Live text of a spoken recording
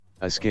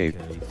Escape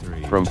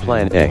from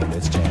Plan A.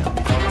 Let's jam. Let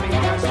me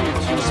ask you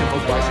two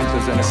simple questions,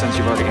 because in a sense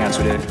you've already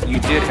answered it.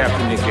 You did have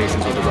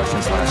communications with the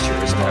Russians last year,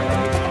 isn't that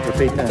right?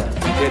 Repeat that.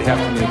 You did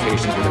have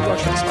communications with the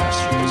Russians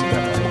last year, isn't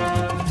that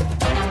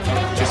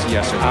right? Just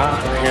yes or no.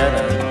 I had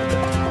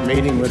a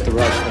meeting with the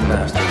Russian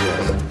ambassador,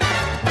 yes.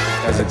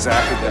 That's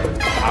exactly the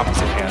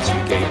opposite answer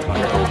you gave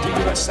under oath to the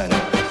U.S.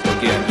 Senate. So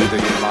again, either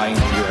you're lying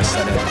to the U.S.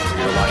 Senate or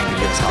you're lying to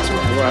the U.S. House of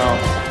Representatives.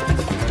 Well,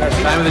 that's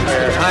The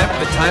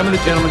time of the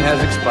gentleman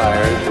has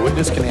expired. The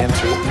witness can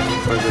answer any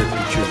further if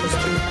he chooses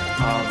to.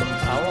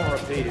 I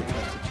won't repeat it,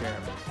 Mr.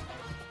 Chairman.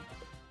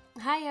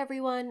 Hi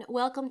everyone,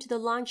 welcome to the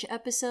launch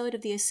episode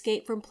of the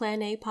Escape from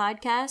Plan A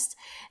podcast.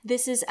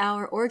 This is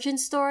our origin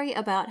story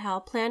about how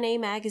Plan A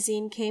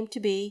magazine came to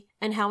be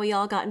and how we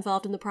all got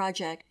involved in the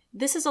project.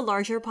 This is a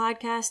larger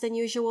podcast than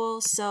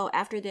usual, so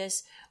after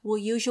this, we'll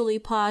usually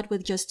pod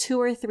with just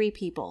 2 or 3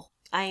 people.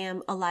 I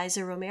am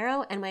Eliza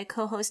Romero, and my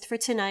co-host for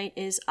tonight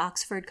is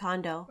Oxford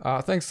Kondo.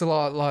 Thanks a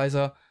lot,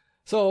 Liza.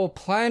 So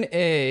Plan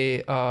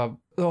A,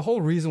 the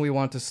whole reason we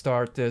wanted to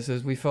start this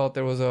is we felt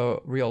there was a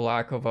real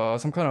lack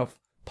of some kind of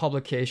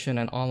publication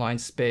and online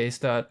space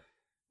that,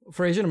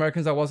 for Asian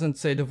Americans, that wasn't,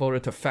 say,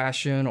 devoted to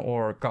fashion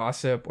or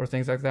gossip or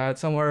things like that.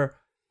 Somewhere,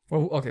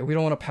 well, okay, we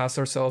don't want to pass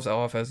ourselves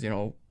off as,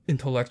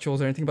 intellectuals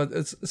or anything, but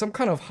it's some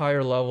kind of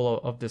higher level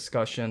of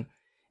discussion.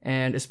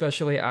 And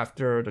especially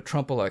after the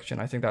Trump election,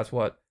 I think that's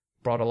what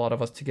brought a lot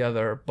of us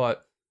together.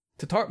 But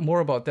to talk more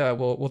about that,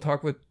 we'll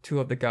talk with 2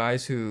 of the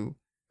guys who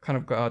kind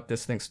of got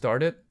this thing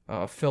started,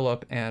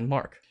 Philip and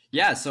Mark.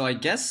 Yeah, so I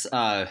guess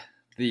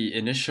the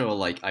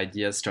initial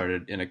idea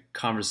started in a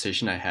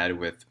conversation I had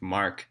with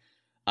Mark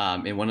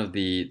in one of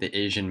the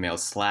Asian male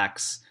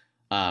Slacks,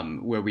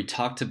 where we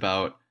talked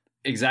about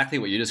exactly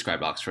what you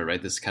described, Oxford,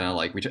 right? This kind of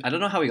I don't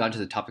know how we got into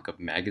the topic of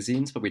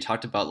magazines, but we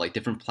talked about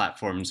different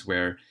platforms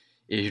where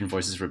Asian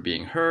voices were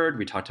being heard.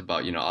 We talked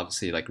about,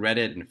 obviously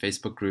Reddit and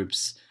Facebook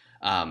groups,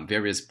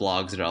 various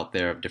blogs that are out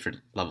there of different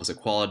levels of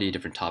quality,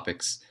 different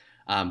topics.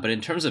 But in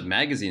terms of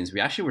magazines,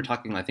 we actually were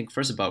talking, I think,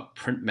 first about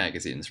print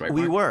magazines, right?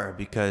 We Mark? were,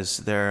 because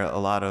there are a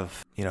lot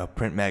of,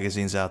 print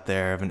magazines out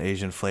there of an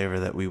Asian flavor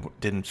that we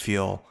didn't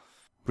feel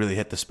really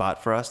hit the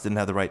spot for us, didn't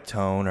have the right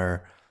tone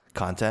or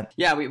content.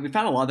 Yeah, we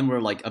found a lot of them were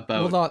about...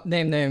 We'll not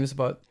name names,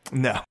 but...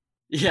 No.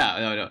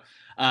 Yeah,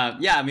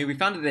 no. We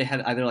found that they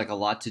had either a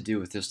lot to do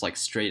with just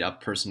straight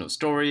up personal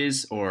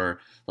stories, or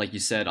like you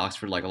said,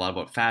 Oxford, a lot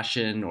about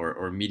fashion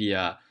or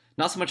media,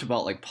 not so much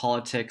about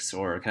politics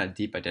or kind of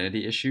deep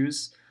identity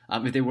issues.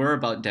 If they were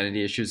about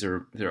identity issues,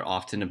 they're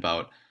often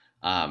about,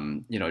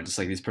 just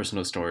these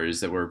personal stories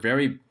that were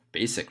very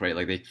basic, right?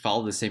 They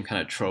follow the same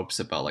kind of tropes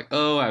about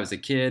I was a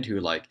kid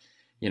who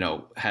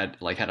had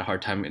a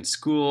hard time in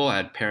school, I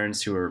had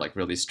parents who were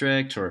really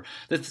strict, or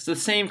it's the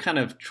same kind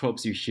of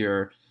tropes you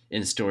hear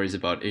in stories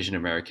about Asian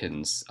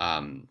Americans,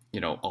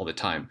 all the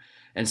time.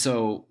 And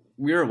so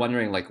we were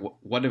wondering,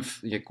 what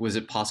if, was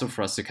it possible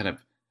for us to kind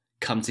of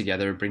come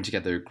together, bring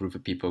together a group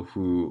of people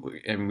who,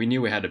 and we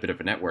knew we had a bit of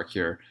a network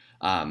here,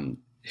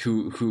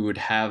 who would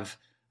have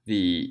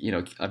the,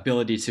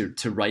 ability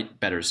to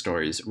write better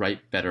stories,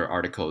 write better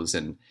articles,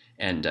 and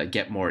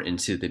get more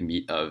into the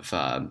meat of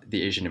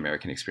the Asian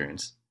American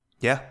experience.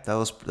 Yeah, that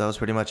was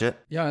pretty much it.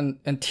 Yeah,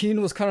 and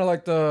Teen was kind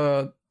of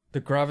the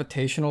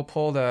gravitational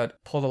pull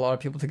that pulled a lot of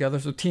people together.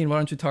 So Teen, why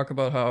don't you talk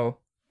about how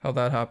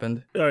that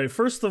happened? All right,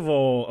 first of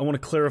all, I want to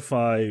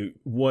clarify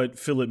what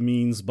Philip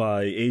means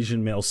by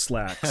Asian male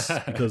Slacks,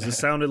 because it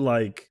sounded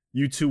like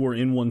you 2 were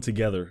in one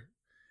together.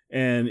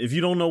 And if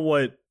you don't know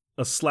what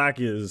a Slack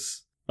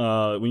is,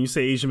 when you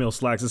say Asian male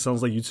Slacks, it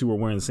sounds like you 2 were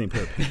wearing the same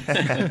pair of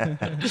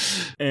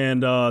pants.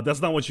 And that's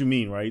not what you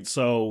mean, right?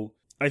 So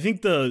I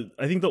think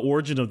the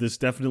origin of this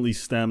definitely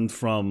stemmed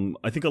from,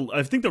 I think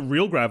the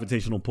real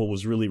gravitational pull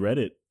was really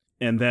Reddit.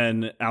 And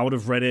then out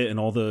of Reddit and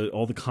all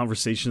the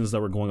conversations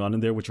that were going on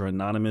in there, which are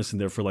anonymous and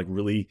therefore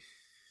really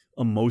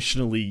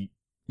emotionally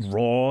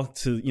raw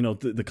to,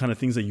 the kind of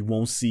things that you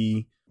won't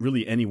see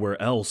really anywhere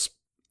else.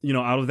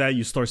 Out of that,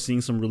 you start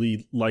seeing some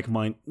really I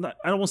don't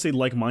want to say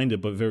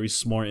like-minded, but very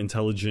smart,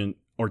 intelligent,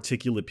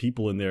 articulate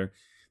people in there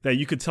that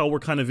you could tell were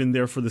kind of in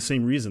there for the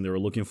same reason. They were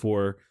looking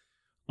for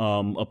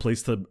a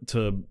place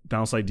to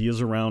bounce ideas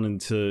around and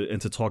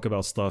to talk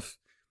about stuff,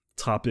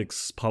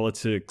 topics,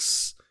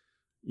 politics,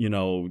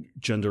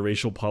 gender,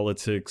 racial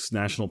politics,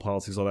 national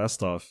politics, all that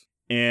stuff.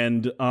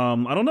 And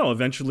I don't know,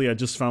 eventually I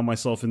just found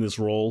myself in this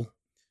role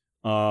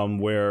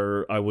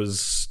where I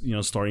was,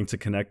 starting to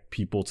connect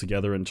people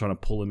together and trying to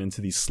pull them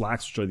into these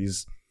Slacks, which are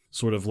these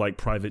sort of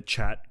private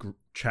chat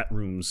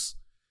rooms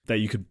that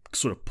you could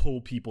sort of pull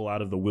people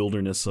out of the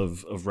wilderness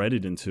of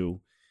Reddit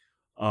into.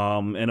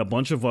 And a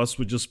bunch of us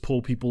would just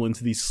pull people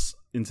into these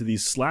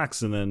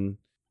Slacks. And then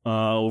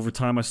over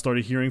time, I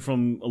started hearing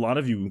from a lot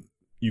of you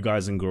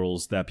guys and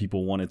girls that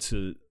people wanted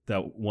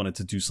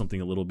to do something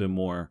a little bit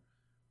more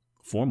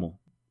formal.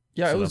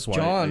 Yeah, so it was that's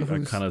John why I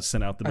who kind of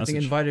sent out the message. I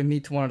think invited me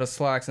to one of the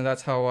Slacks, and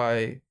that's how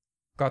I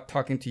got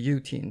talking to you,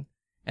 Teen.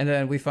 And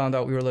then we found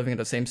out we were living in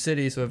the same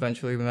city, so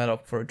eventually we met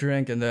up for a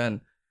drink, and then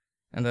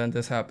and then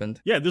this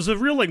happened. Yeah, there's a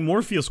real like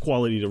Morpheus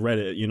quality to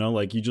Reddit, you know,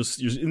 like you're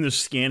in there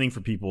scanning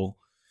for people,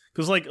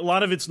 because like a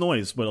lot of it's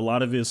noise, but a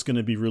lot of it's going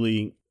to be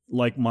really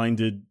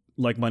like-minded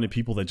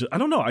people that I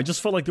don't know. I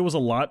just felt like there was a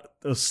lot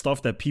of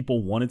stuff that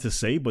people wanted to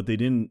say, but they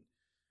didn't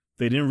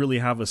really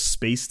have a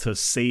space to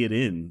say it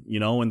in, you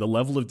know, and the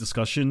level of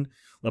discussion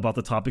about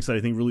the topics that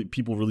I think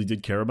people really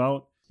did care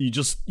about.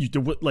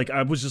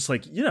 I was just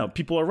like, yeah,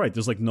 people are right.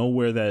 There's like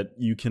nowhere that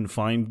you can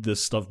find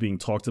this stuff being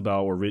talked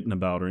about or written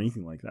about or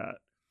anything like that.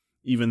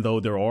 Even though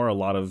there are a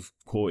lot of,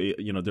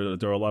 you know,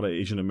 there are a lot of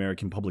Asian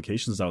American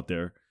publications out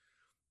there.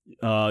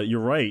 You're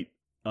right,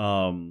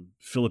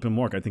 Philip and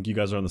Mark. I think you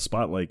guys are on the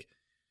spot. Like,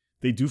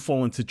 they do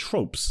fall into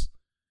tropes,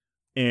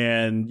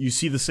 and you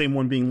see the same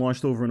one being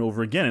launched over and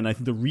over again. And I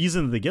think the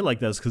reason that they get like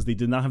that is because they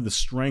did not have the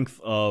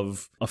strength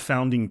of a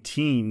founding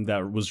team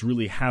that was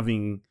really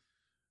having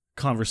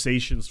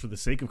conversations for the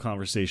sake of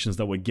conversations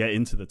that would get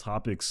into the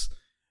topics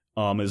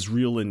as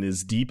real and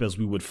as deep as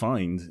we would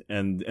find.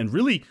 And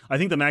really, I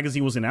think the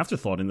magazine was an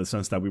afterthought in the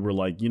sense that we were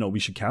like, you know, we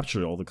should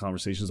capture all the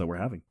conversations that we're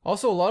having.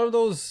 Also, a lot of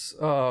those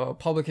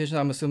publications,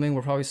 I'm assuming,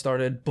 were probably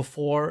started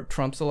before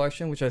Trump's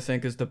election, which I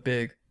think is the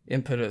big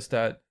impetus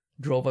that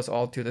drove us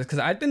all to this. Because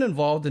I'd been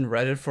involved in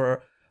Reddit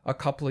for a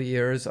couple of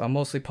years,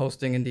 mostly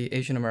posting in the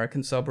Asian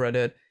American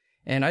subreddit.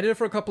 And I did it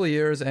for a couple of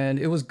years, and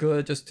it was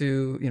good just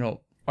to, you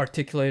know,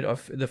 articulate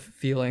of the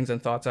feelings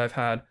and thoughts I've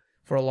had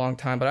for a long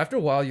time. But after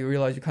a while, you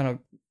realize you're kind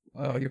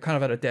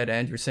of at a dead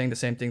end. You're saying the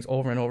same things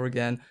over and over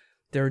again.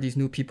 There are these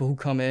new people who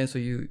come in, so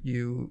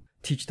you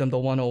teach them the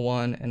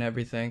 101 and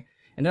everything.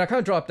 And then I kind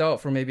of dropped out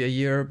for maybe a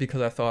year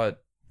because I thought,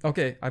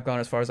 okay, I've gone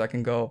as far as I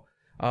can go.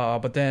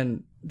 But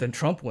then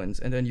Trump wins,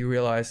 and then you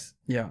realize,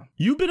 yeah.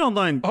 You've been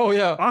online. Oh,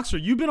 yeah.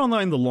 Oxford, you've been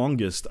online the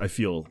longest, I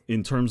feel,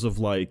 in terms of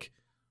like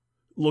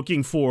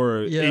looking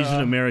for Asian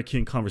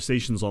American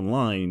conversations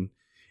online.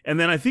 And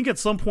then I think at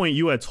some point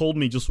you had told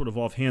me just sort of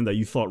offhand that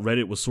you thought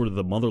Reddit was sort of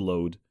the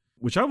motherlode,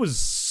 which I was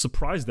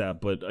surprised at,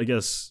 but I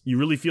guess you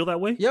really feel that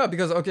way? Yeah,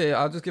 because, okay,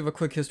 I'll just give a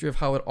quick history of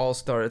how it all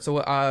started. So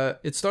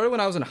it started when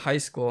I was in high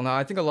school. Now,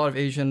 I think a lot of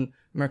Asian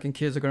American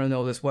kids are going to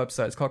know this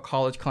website. It's called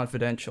College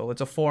Confidential.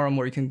 It's a forum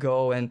where you can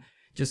go and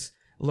just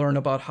learn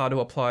about how to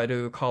apply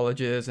to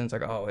colleges. And it's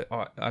like,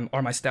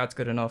 are my stats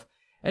good enough?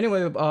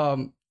 Anyway,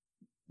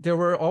 there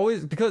were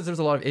always, because there's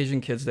a lot of Asian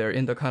kids there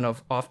in the kind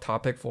of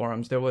off-topic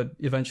forums, there would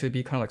eventually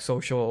be kind of like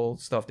social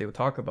stuff they would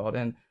talk about.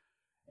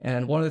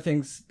 And one of the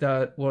things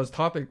that was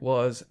topic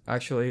was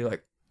actually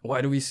like,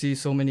 why do we see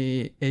so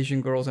many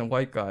Asian girls and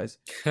white guys?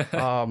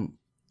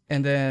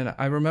 And then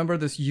I remember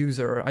this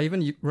user. I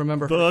even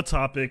remember the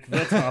topic.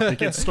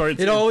 It starts.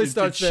 It always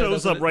starts. It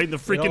shows up right in the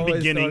freaking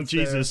beginning.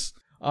 Jesus.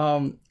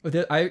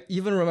 I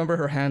even remember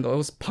her handle. It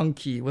was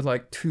Punky with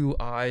like 2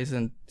 I's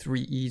and 3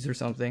 E's or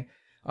something.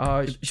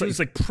 It's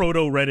like proto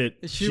Reddit.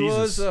 She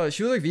was like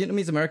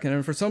Vietnamese American,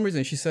 and for some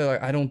reason she said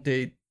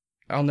like,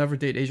 I'll never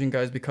date Asian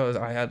guys because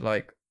I had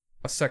like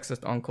a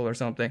sexist uncle or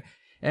something.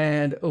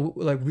 And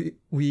like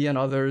we and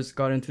others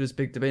got into this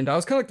big debate, and that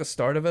was kind of like the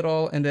start of it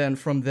all. And then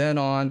from then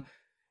on,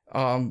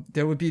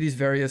 there would be these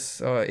various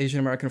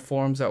Asian American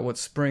forums that would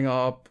spring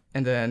up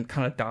and then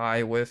kind of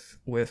die with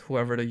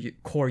whoever the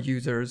core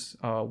users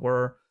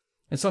were.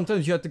 And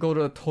sometimes you had to go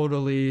to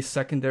totally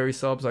secondary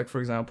subs, like for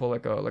example,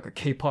 like a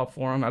K-pop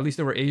forum. At least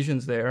there were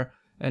Asians there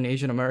and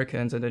Asian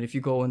Americans. And then if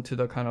you go into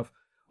the kind of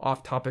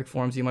off-topic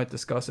forums, you might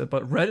discuss it.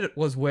 But Reddit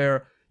was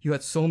where you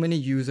had so many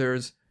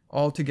users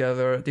all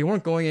together. They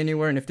weren't going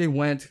anywhere, and if they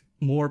went,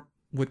 more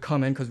would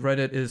come in because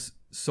Reddit is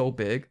so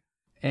big.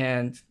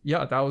 And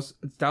yeah, that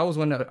was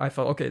when I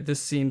felt, okay,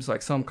 this seems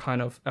like some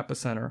kind of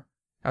epicenter,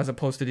 as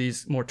opposed to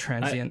these more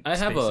transient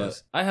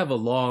spaces.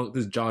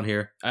 This is John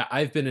here.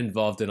 I've been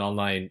involved in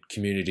online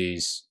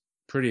communities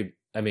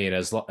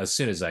as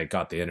soon as I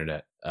got the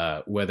internet,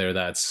 whether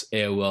that's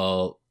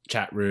AOL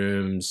chat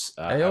rooms,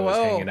 AOL. I was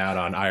hanging out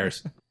on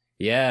IRC.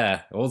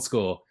 Yeah, old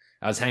school.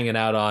 I was hanging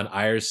out on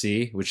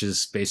IRC, which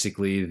is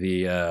basically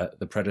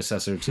the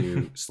predecessor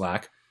to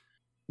Slack.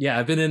 Yeah,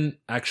 I've been in,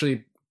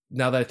 actually,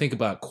 now that I think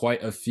about,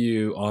 quite a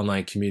few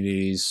online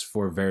communities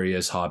for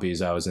various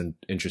hobbies I was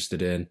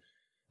interested in.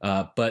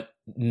 But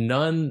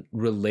none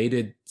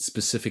related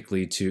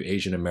specifically to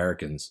Asian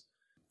Americans.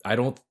 I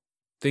don't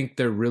think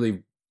they're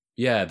really,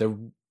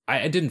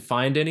 I didn't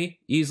find any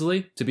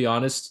easily, to be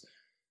honest.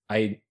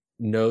 I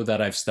know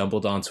that I've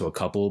stumbled onto a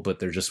couple, but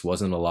there just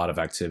wasn't a lot of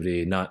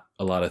activity, not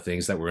a lot of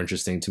things that were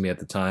interesting to me at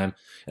the time.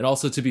 And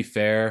also, to be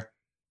fair,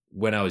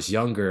 when I was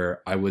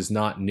younger, I was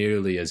not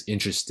nearly as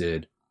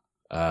interested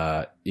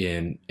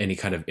in any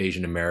kind of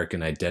Asian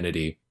American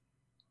identity.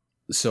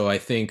 So I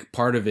think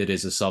part of it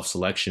is a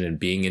self-selection and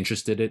being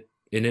interested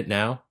in it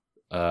now,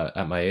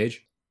 at my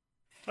age.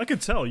 I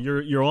could tell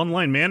your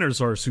online manners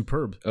are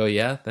superb. Oh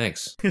yeah,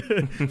 thanks.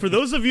 For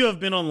those of you who have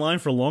been online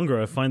for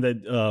longer, I find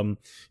that on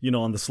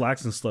the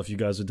Slacks and stuff, you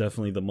guys are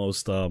definitely the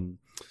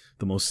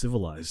most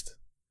civilized.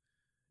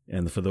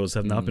 And for those who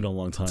have not been on a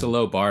long time, it's a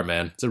low bar,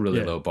 man. It's a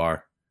really low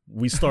bar.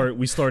 We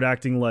start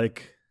acting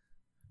like,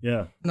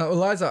 yeah. Now,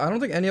 Eliza, I don't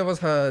think any of us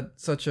had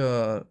such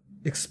a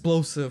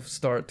explosive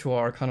start to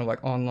our kind of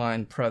like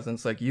online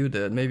presence like you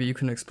did. Maybe you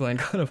can explain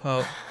kind of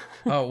how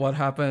what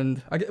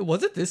happened.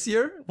 Was it this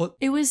year? What?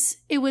 It was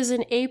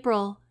in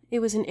April. It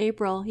was in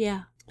April,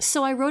 yeah.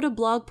 So I wrote a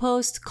blog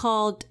post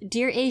called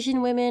Dear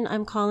Asian Women,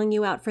 I'm calling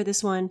you out for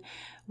this one,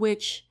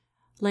 which,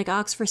 like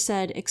Oxford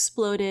said,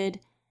 exploded.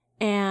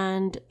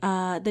 And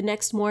the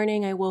next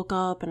morning I woke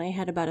up and I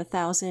had about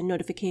 1,000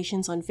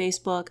 notifications on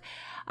Facebook.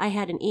 I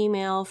had an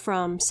email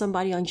from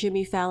somebody on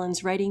Jimmy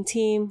Fallon's writing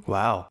team.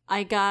 Wow.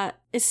 I got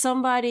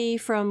somebody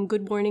from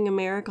Good Morning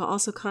America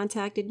also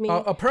contacted me.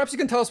 Perhaps you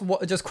can tell us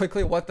just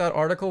quickly what that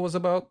article was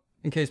about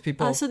in case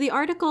people... So the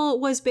article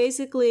was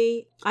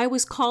basically, I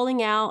was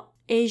calling out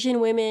Asian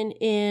women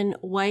in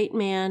white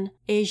man,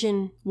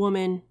 Asian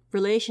woman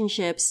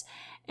relationships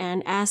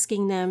and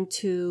asking them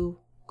to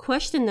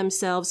question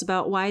themselves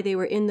about why they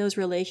were in those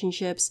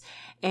relationships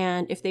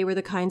and if they were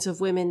the kinds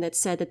of women that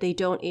said that they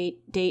don't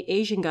date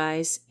Asian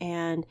guys.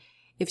 And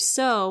if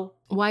so,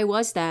 why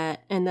was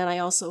that? And then I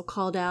also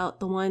called out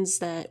the ones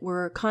that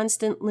were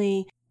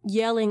constantly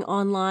yelling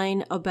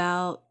online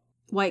about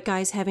white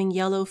guys having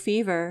yellow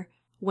fever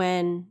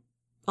when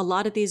a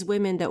lot of these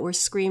women that were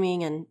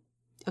screaming and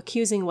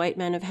accusing white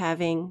men of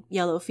having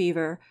yellow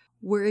fever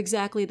were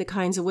exactly the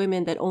kinds of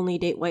women that only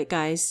date white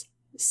guys.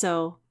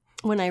 So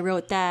when I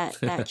wrote that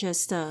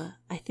just, I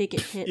think it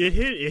hit... It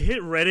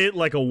hit Reddit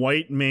like a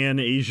white man,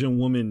 Asian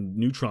woman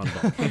neutron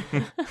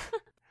bomb.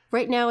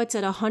 Right now it's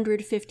at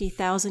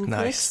 150,000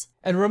 Nice. clicks.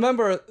 And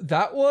remember,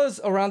 that was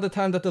around the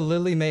time that the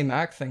Lily Mae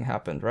Mack thing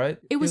happened, right?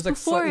 It was like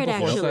before slightly it,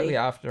 actually. Slightly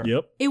after.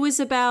 Yep. It was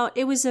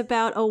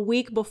about a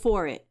week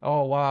before it.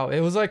 Oh, wow. It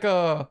was like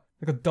a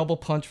double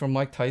punch from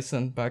Mike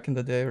Tyson back in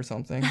the day or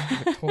something.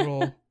 Like a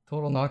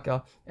total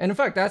knockout. And in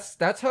fact,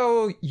 that's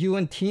how you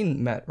and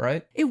Teen met,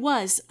 right? It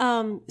was.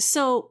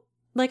 So,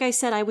 like I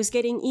said, I was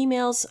getting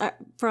emails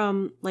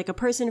from like a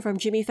person from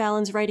Jimmy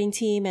Fallon's writing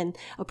team and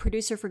a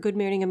producer for Good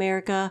Morning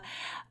America.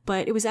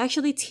 But it was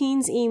actually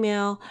Teen's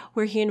email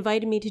where he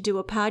invited me to do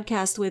a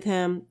podcast with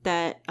him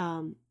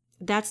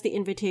that's the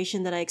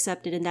invitation that I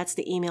accepted, and that's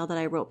the email that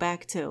I wrote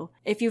back to.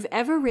 If you've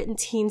ever written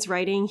Teen's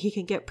writing, he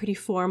can get pretty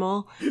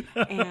formal,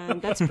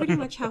 and that's pretty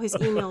much how his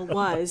email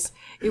was.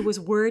 It was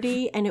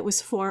wordy, and it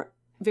was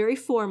very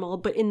formal,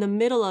 but in the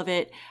middle of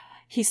it,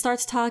 he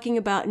starts talking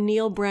about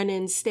Neil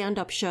Brennan's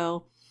stand-up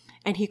show,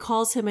 and he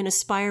calls him an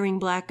aspiring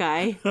black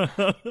guy,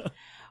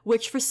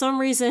 which for some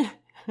reason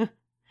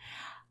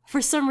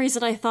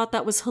I thought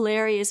that was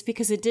hilarious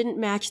because it didn't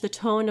match the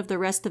tone of the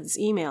rest of his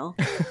email.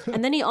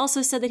 And then he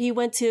also said that he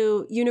went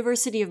to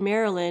University of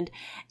Maryland,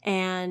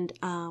 and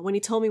when he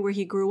told me where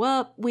he grew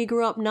up, we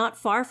grew up not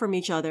far from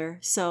each other.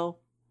 So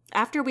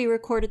after we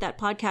recorded that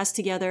podcast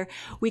together,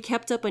 we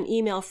kept up an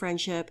email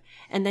friendship,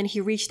 and then he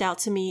reached out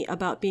to me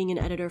about being an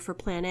editor for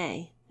Plan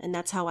A, and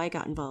that's how I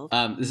got involved.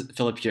 This is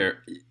Philip here.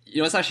 You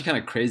know what's actually kind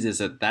of crazy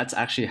is that's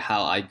actually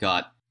how I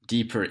got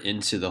deeper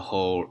into the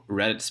whole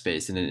Reddit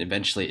space and then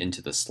eventually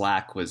into the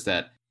Slack. Was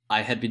that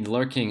I had been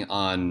lurking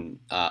on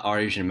Our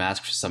Asian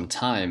Mask for some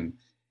time,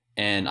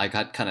 and I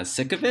got kind of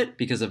sick of it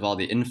because of all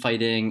the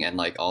infighting and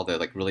like all the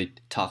like really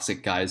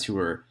toxic guys who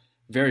were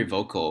very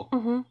vocal.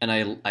 Mm-hmm. And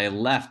I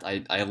left.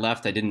 I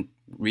left. I didn't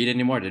read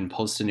anymore. I didn't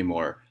post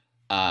anymore.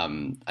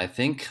 I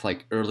think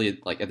like early,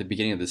 like at the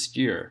beginning of this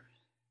year,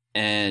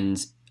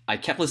 and I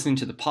kept listening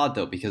to the pod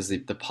though because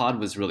the pod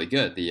was really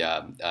good. The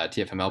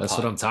TFML That's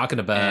pod. what I'm talking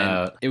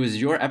about. And it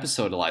was your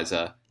episode,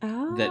 Eliza,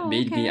 that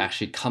made me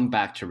actually come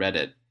back to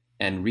Reddit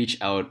and reach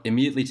out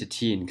immediately to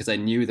Teen because I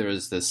knew there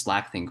was this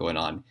Slack thing going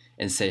on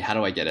and say, how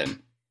do I get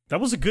in?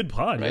 That was a good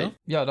pod, right?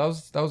 Yeah, that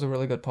was a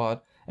really good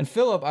pod. And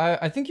Philip,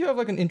 I think you have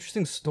like an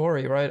interesting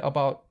story, right,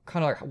 about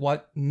kind of like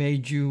what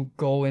made you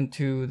go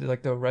into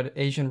the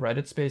Asian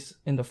Reddit space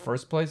in the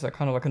first place, like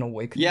kind of like an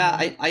awakening. Yeah,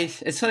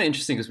 it's kind of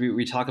interesting because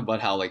we talk about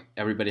how like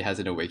everybody has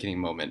an awakening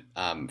moment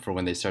for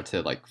when they start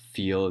to like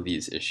feel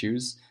these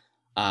issues.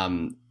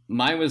 Mine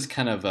was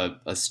kind of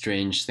a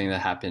strange thing that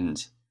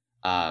happened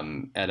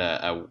at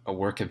a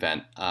work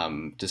event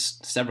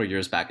just several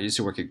years back. I used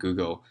to work at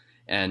Google,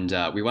 and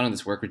we went on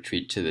this work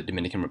retreat to the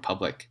Dominican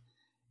Republic.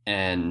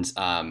 And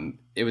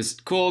it was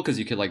cool because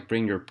you could like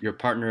bring your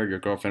partner, your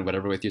girlfriend,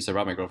 whatever with you. So I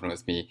brought my girlfriend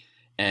with me,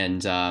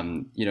 and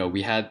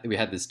we had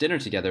this dinner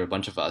together, a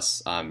bunch of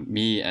us,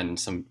 me and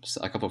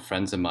a couple of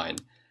friends of mine,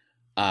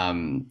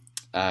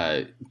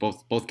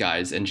 both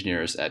guys,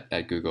 engineers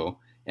at Google,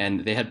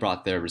 and they had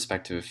brought their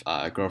respective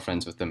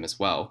girlfriends with them as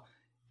well.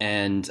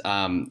 And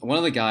one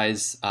of the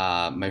guys,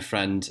 my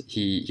friend,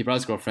 he brought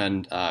his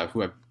girlfriend,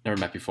 who I've never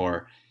met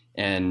before,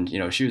 and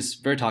she was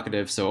very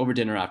talkative. So over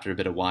dinner, after a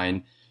bit of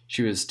wine,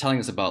 she was telling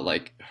us about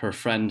like her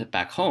friend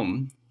back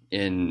home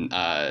in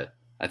I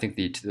think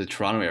the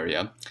Toronto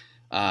area,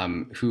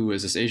 who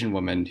was this Asian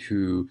woman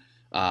who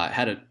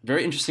had a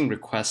very interesting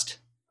request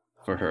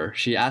for her.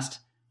 She asked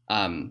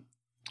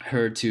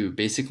her to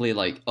basically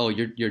like, oh,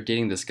 you're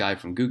dating this guy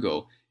from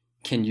Google.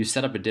 Can you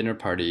set up a dinner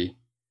party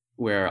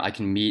where I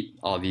can meet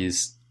all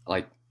these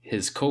like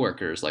his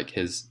coworkers, like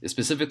his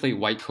specifically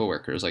white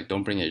coworkers, like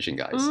don't bring Asian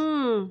guys,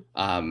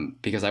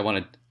 because I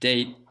want to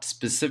date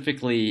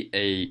specifically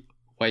a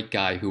white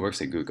guy who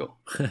works at Google.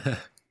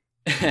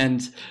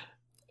 and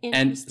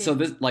so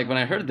this, like, when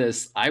I heard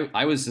this,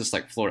 I was just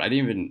like floored. I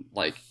didn't even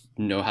like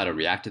know how to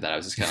react to that. I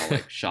was just kind of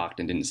like shocked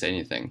and didn't say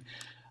anything.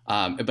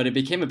 But it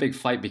became a big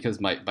fight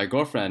because my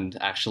girlfriend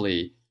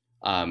actually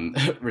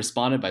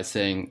responded by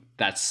saying,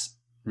 that's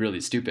really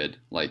stupid.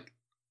 Like,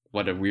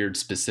 what a weird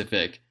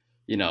specific,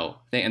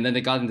 thing. And then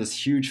they got in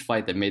this huge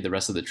fight that made the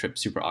rest of the trip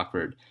super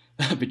awkward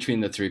between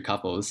the three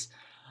couples.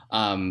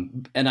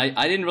 And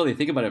I didn't really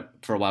think about it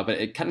for a while, but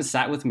it kind of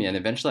sat with me. And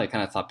eventually I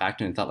kind of thought back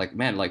to it and thought like,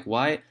 man, like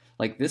why,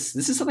 like this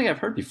is something I've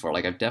heard before.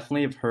 Like I've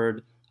definitely have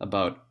heard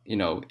about,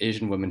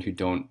 Asian women who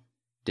don't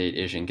date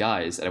Asian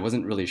guys. And I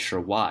wasn't really sure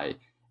why.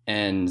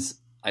 And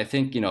I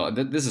think,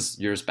 this is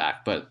years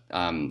back, but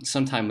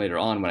sometime later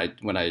on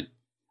when I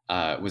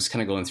was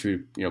kind of going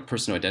through,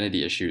 personal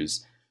identity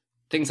issues,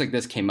 things like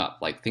this came up,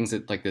 like things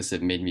that like this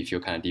have made me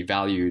feel kind of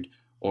devalued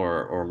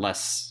or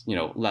less,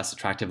 less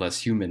attractive,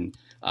 less human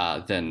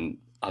than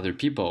other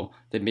people,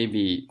 that made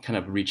me kind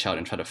of reach out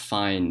and try to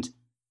find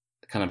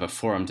kind of a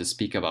forum to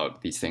speak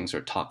about these things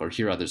or talk or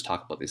hear others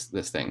talk about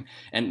this thing.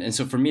 And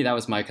so for me, that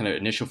was my kind of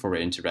initial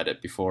foray into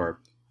Reddit before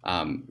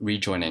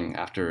rejoining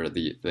after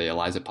the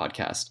Eliza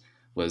podcast.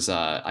 Was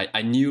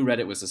I knew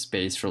Reddit was a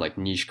space for like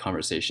niche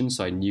conversations,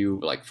 so I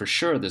knew like for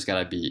sure there's got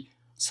to be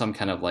some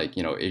kind of like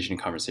Asian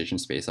conversation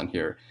space on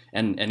here,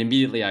 and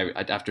immediately I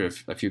after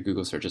a few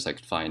Google searches I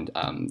could find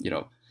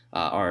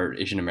our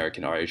Asian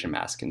American, our Asian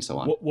Mask, and so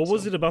on. What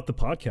was it about the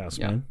podcast,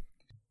 man?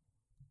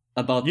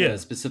 About the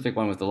specific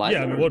one with Eliza.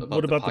 Yeah, I mean, what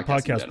about the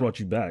podcast brought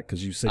you back?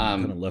 Because you said you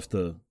kind of left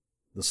the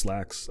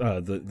slacks,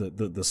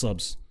 the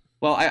subs.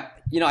 Well,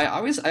 I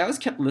always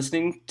kept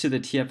listening to the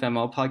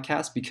TFML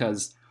podcast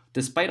because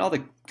despite all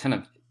the kind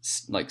of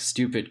like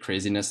stupid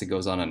craziness that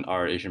goes on in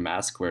our Asian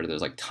Mask, where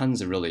there's like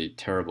tons of really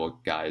terrible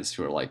guys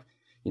who are like,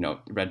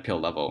 red pill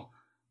level,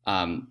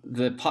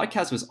 the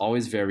podcast was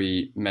always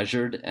very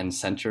measured and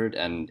centered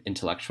and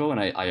intellectual. And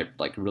I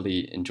like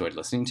really enjoyed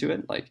listening to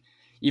it. Like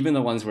even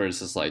the ones where it's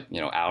just like,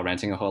 Al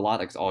ranting a whole lot,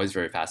 like it's always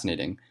very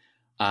fascinating.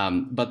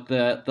 But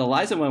the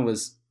Eliza one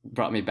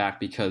brought me back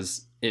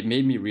because it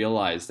made me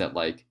realize that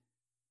like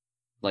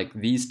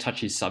these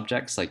touchy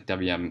subjects like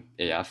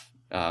WMAF,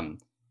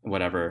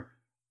 whatever,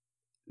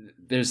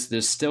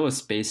 there's still a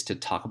space to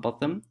talk about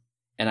them.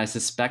 And I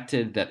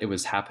suspected that it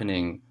was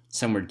happening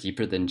somewhere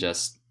deeper than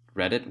just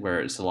Reddit,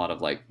 where it's a lot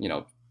of like,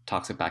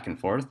 toxic back and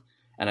forth.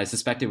 And I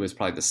suspect it was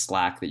probably the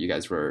Slack that you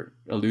guys were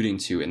alluding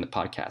to in the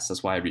podcast.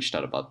 That's why I reached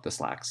out about the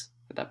Slacks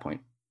at that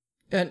point.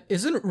 And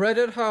isn't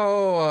Reddit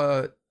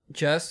how,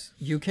 Jess,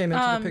 you came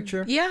into the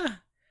picture? Yeah.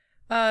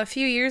 A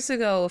few years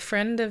ago, a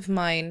friend of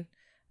mine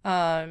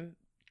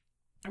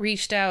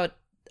reached out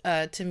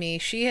to me.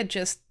 She had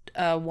just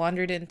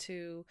wandered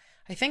into,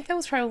 I think that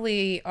was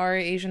probably Our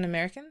Asian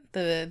American,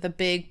 the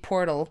big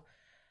portal.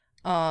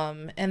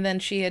 And then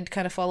she had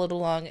kind of followed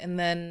along, and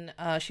then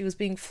she was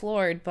being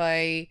floored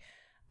by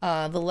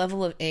the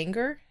level of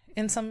anger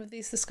in some of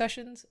these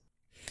discussions.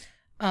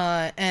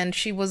 And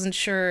she wasn't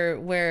sure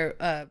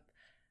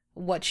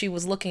what she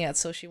was looking at,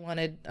 so she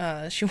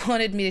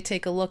wanted me to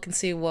take a look and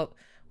see what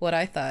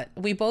I thought.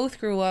 We both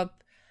grew up,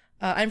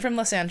 I'm from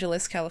Los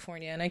Angeles,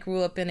 California, and I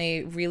grew up in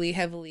a really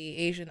heavily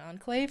Asian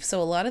enclave,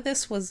 so a lot of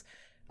this was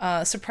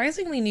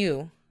surprisingly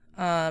new,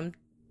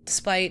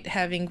 despite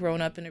having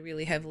grown up in a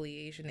really heavily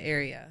Asian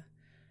area.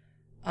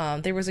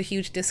 There was a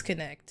huge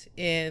disconnect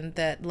in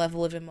that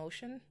level of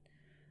emotion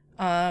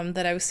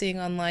that I was seeing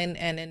online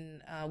and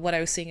in what I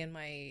was seeing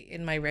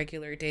in my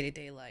regular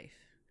day-to-day life.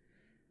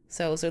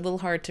 So it was a little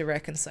hard to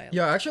reconcile.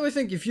 Yeah, I actually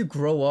think if you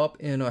grow up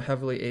in a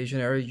heavily Asian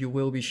area, you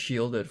will be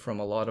shielded from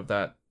a lot of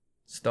that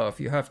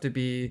stuff. You have to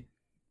be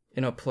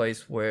in a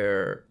place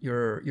where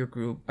your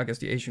group, I guess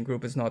the Asian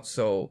group, is not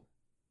so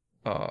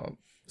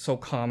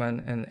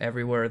common and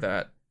everywhere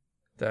that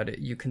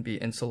you can be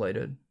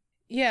insulated.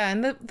 Yeah,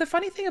 and the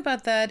funny thing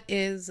about that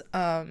is,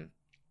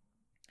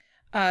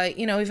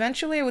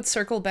 eventually I would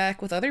circle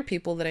back with other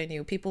people that I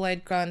knew, people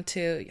I'd gone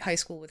to high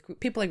school with,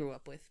 people I grew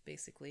up with,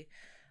 basically,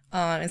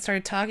 and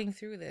started talking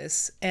through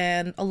this.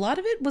 And a lot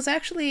of it was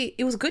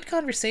it was good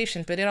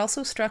conversation, but it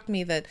also struck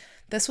me that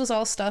this was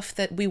all stuff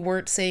that we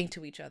weren't saying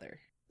to each other.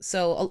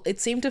 So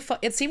it seemed to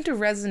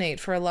resonate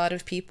for a lot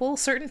of people,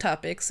 certain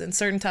topics,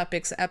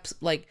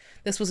 like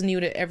this was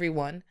new to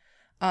everyone.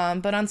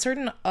 But on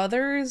certain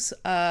others,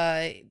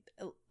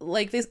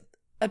 like this,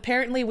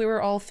 apparently we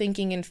were all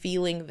thinking and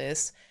feeling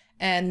this,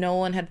 and no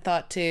one had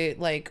thought to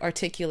like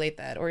articulate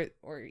that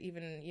or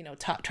even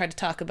try to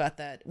talk about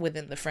that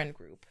within the friend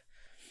group.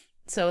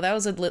 So that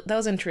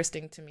was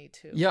interesting to me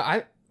too.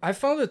 Yeah, I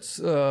found it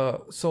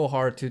so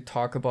hard to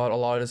talk about a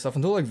lot of this stuff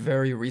until like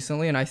very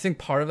recently, and I think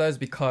part of that is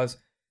because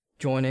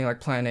joining like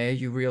Plan A,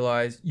 you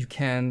realize you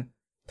can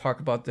talk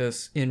about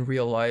this in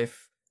real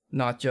life,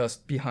 not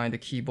just behind a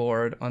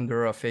keyboard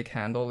under a fake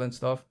handle and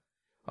stuff.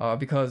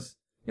 Because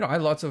I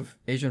had lots of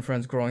Asian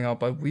friends growing up,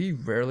 but we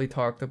rarely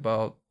talked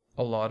about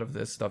a lot of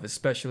this stuff,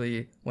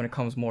 especially when it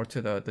comes more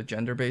to the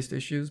gender-based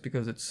issues,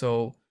 because it's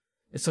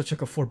such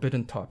like a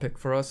forbidden topic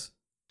for us.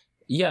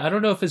 Yeah, I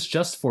don't know if it's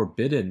just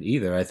forbidden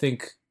either. I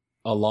think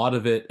a lot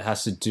of it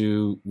has to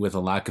do with a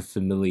lack of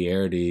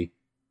familiarity,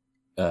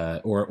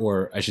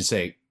 or I should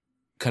say,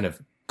 kind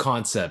of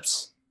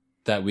concepts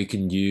that we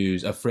can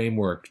use, a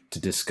framework to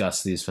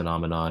discuss these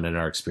phenomenon and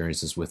our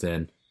experiences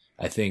within.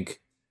 I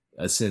think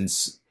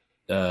since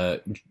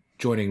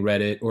joining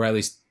Reddit, or at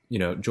least,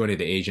 joining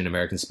the Asian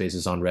American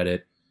spaces on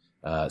Reddit,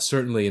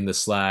 certainly in the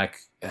Slack,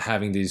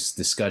 having these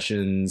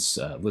discussions,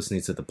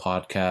 listening to the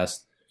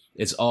podcast,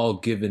 it's all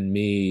given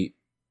me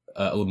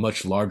a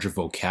much larger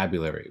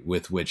vocabulary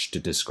with which to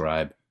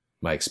describe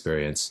my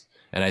experience.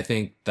 And I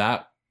think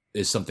that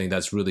is something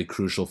that's really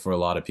crucial for a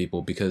lot of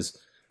people, because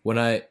when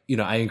I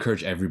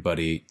encourage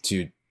everybody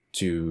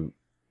to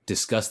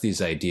discuss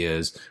these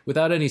ideas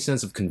without any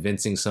sense of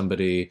convincing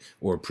somebody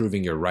or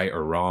proving you're right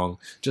or wrong.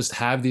 Just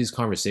have these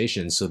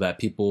conversations so that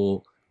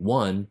people,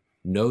 one,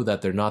 know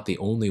that they're not the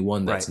only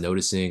one that's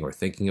noticing or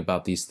thinking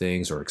about these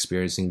things or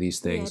experiencing these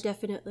things. Yeah,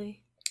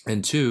 definitely.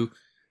 And two,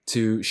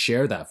 to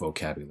share that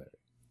vocabulary,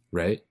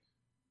 right?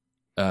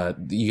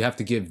 You have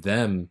to give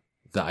them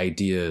the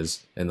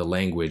ideas and the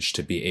language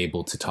to be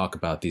able to talk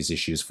about these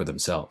issues for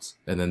themselves.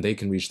 And then they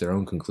can reach their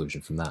own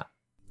conclusion from that.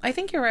 I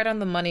think you're right on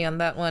the money on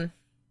that one.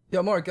 Yeah,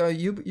 Mark,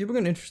 you bring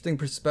an interesting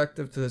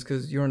perspective to this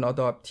because you're an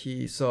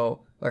adoptee. So,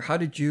 like, how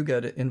did you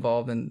get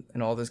involved in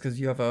all this? Because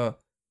you have a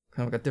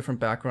kind of like a different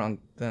background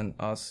than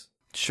us.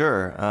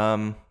 Sure.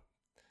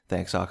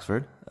 Thanks,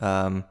 Oxford.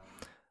 I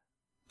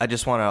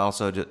just want to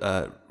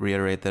also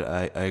reiterate that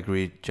I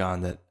agree,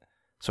 John, that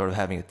sort of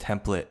having a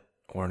template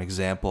or an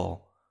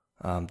example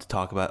to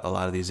talk about a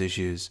lot of these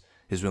issues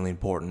is really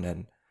important.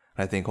 And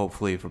I think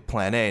hopefully for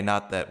Plan A,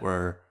 not that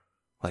we're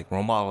like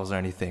role models or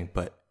anything,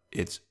 but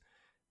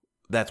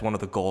that's one of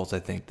the goals I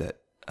think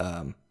that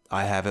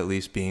I have, at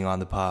least being on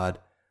the pod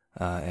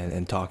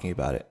and talking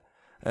about it.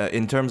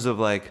 In terms of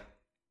like,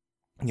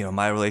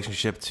 my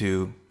relationship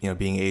to,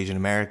 being Asian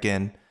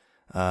American,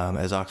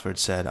 as Oxford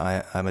said,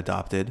 I'm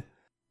adopted,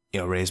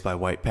 raised by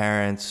white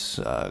parents,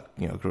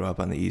 grew up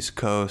on the East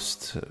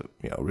Coast,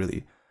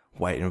 really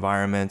white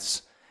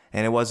environments.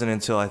 And it wasn't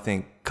until I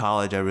think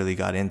college I really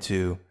got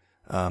into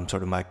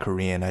sort of my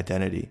Korean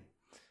identity.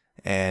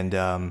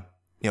 And,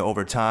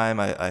 over time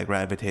I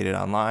gravitated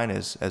online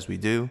as we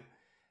do.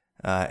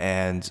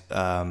 I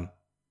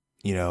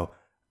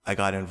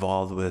got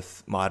involved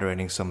with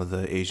moderating some of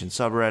the Asian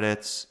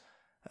subreddits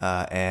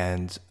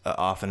and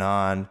off and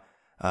on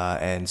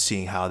and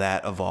seeing how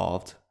that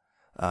evolved.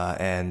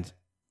 And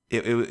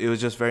it was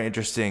just very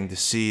interesting to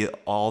see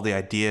all the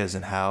ideas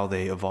and how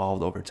they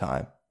evolved over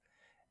time.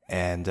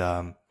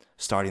 And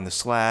starting the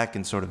Slack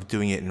and sort of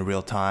doing it in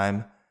real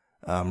time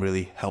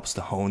really helps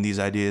to hone these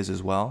ideas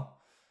as well.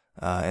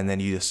 And then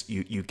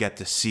you get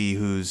to see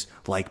who's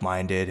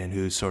like-minded and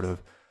who's sort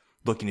of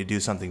looking to do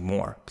something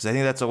more. Because I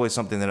think that's always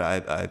something that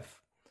I've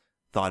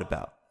thought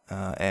about.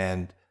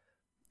 And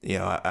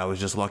I was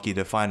just lucky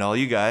to find all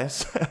you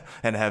guys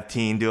and have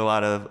Teen do a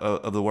lot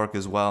of the work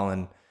as well.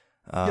 And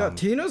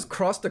Tina's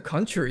crossed the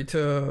country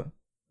to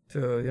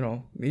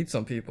meet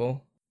some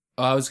people.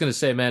 I was gonna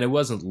say, man, it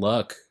wasn't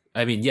luck.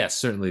 I mean, yes,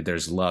 certainly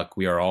there's luck.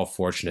 We are all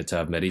fortunate to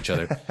have met each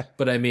other.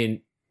 But I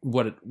mean,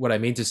 what I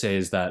mean to say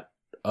is that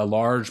a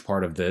large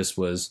part of this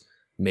was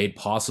made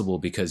possible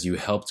because you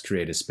helped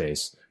create a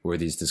space where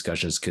these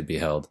discussions could be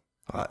held.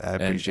 I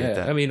appreciate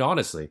that. I mean,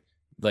 honestly,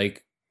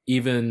 like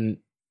you know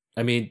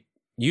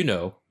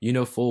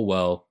full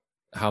well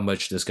how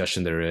much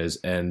discussion there is,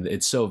 and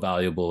it's so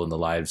valuable in the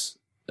lives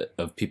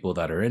of people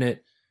that are in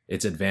it.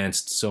 It's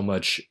advanced so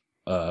much,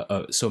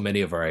 so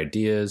many of our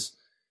ideas.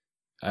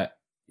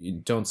 You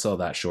don't sell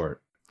that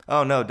short.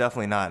 Oh no,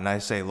 definitely not. And I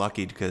say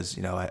lucky because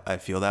I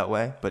feel that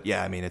way. But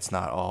yeah, I mean, it's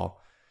not all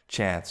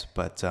chance.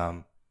 But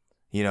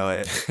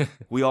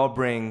we all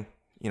bring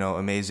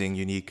amazing,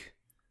 unique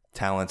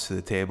talents to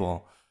the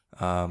table.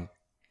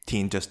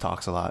 Teen just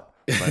talks a lot.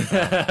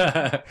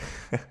 But,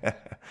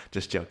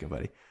 just joking,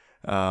 buddy.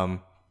 But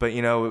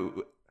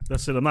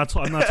that's it. I'm not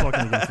talking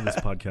again for this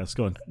podcast.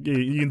 Go on.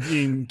 You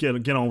can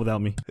get on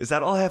without me. Is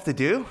that all I have to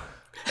do?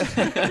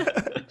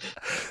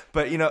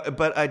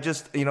 But I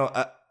just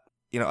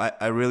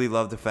I really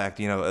love the fact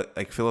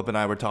like Philip and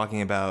I were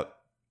talking about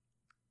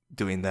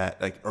doing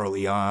that like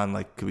early on,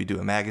 like could we do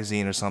a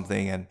magazine or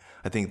something? And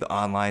I think the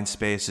online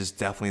space is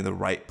definitely the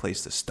right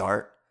place to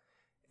start.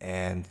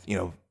 And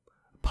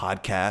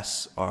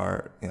podcasts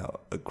are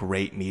a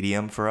great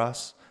medium for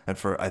us and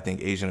for I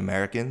think Asian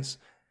Americans.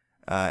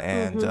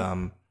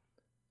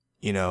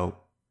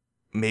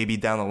 Maybe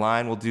down the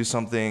line we'll do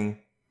something.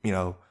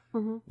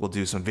 We'll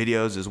do some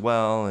videos as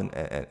well,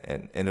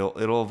 and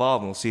it'll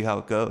evolve, and we'll see how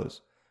it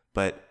goes.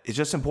 But it's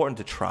just important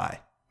to try,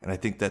 and I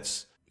think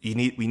we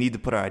need to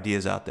put our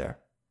ideas out there,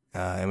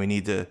 and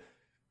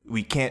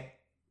we can't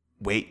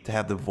wait to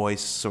have the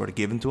voice sort of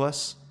given to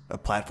us, a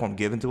platform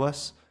given to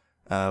us.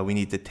 We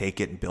need to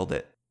take it and build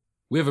it.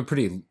 We have a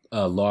pretty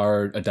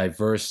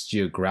diverse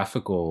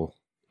geographical,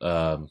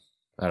 I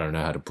don't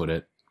know how to put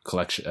it,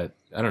 collection.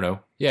 I don't know.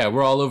 Yeah,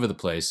 we're all over the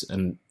place,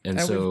 and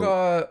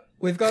so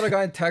we've got a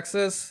guy in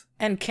Texas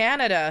and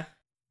Canada.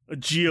 A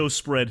geo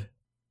spread.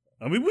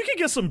 I mean, we could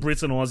get some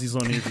Brits and Aussies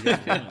on here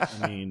together.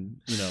 I mean,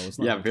 it's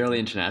not barely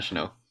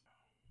international.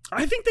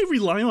 I think they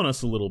rely on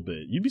us a little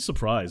bit. You'd be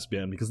surprised,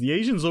 man, because the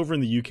Asians over in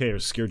the UK are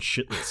scared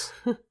shitless.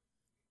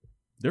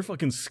 They're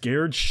fucking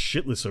scared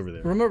shitless over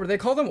there. Remember, they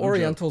call them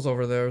Orientals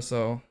over there,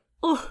 so...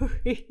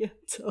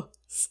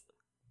 Orientals.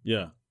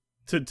 Yeah.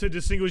 To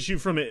distinguish you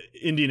from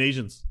Indian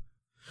Asians.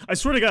 I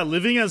swear to God,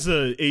 living as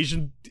a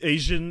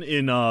Asian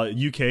in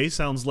UK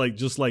sounds like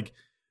just like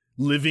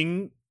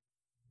living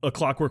a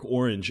Clockwork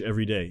Orange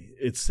every day.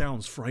 It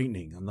sounds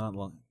frightening. I'm not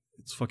lying.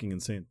 It's fucking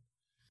insane.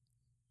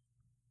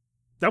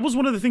 That was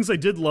one of the things I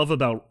did love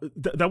about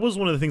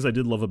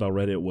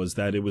Reddit was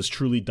that it was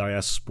truly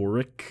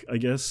diasporic, I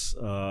guess.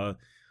 I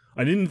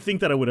didn't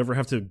think that I would ever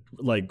have to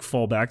like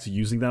fall back to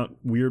using that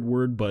weird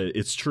word, but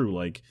it's true.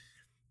 Like,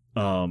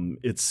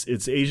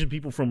 it's Asian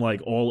people from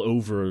like all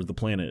over the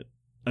planet.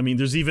 I mean,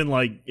 there's even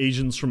like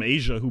Asians from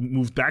Asia who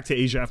moved back to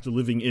Asia after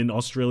living in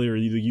Australia or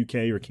the UK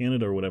or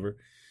Canada or whatever.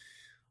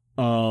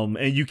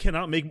 And you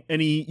can't make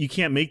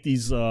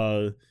these,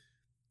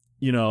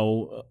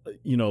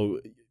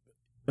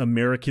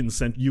 American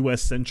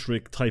US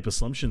centric type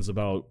assumptions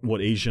about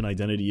what Asian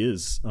identity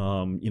is,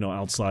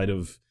 outside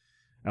of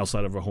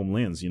our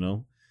homelands,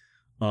 and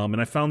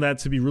I found that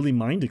to be really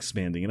mind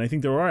expanding. And I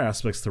think there are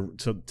aspects to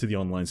the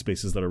online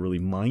spaces that are really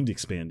mind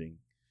expanding,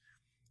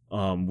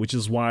 which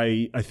is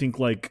why I think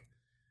for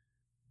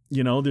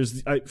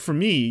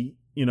me,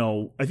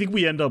 I think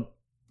we end up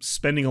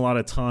spending a lot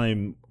of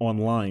time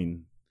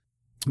online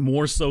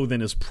more so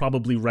than is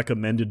probably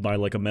recommended by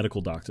like a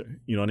medical doctor.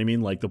 You know what I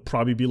mean? Like they'll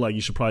probably be like,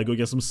 you should probably go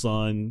get some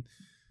sun.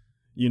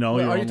 Wait,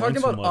 are you talking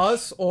about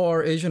us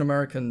or Asian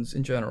Americans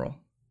in general?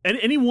 And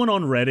anyone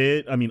on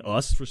Reddit, I mean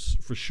us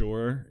for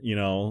sure.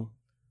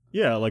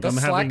 Yeah, like does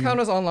Slack count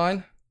as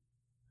online?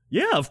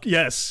 Yeah,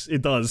 yes,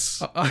 it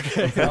does.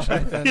 Okay,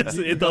 yes,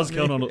 it does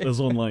count as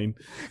online.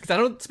 Because I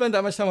don't spend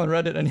that much time on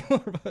Reddit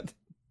anymore. But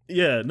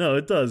yeah, no,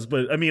 it does.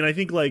 But I mean, I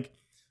think like,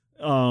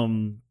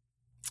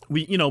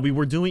 we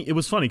were doing. It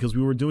was funny because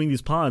we were doing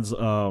these pods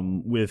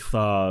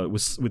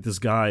with this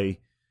guy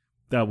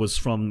that was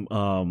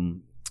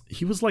from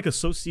he was like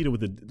associated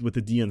with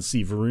the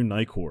DNC, Varun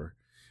Naikor,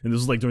 and this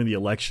was like during the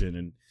election.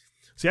 And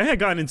see, I had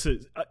gotten into.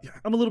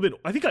 I'm a little bit.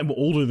 I think I'm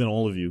older than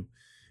all of you,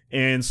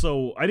 and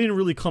so I didn't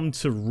really come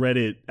to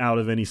Reddit out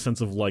of any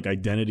sense of like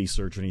identity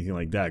search or anything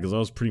like that because I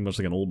was pretty much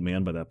like an old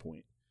man by that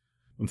point.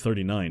 I'm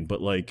 39,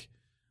 but like.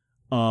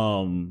 I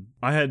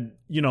was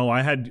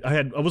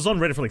on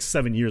Reddit for like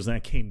 7 years and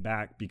I came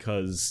back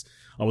because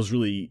I was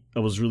really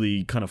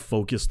kind of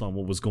focused on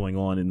what was going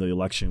on in the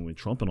election with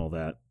Trump and all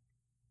that.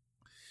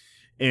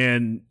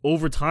 And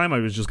over time, I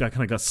was just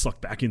got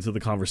sucked back into the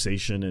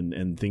conversation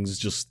and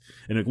things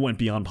and it went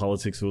beyond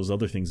politics. It was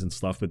other things and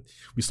stuff. But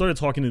we started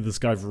talking to this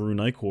guy, Varun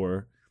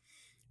Naikor.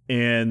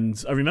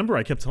 And I remember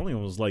I kept telling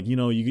him, I was like,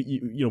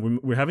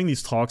 we're having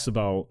these talks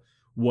about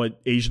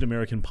what Asian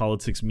American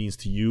politics means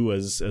to you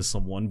as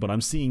someone, but I'm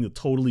seeing a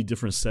totally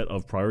different set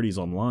of priorities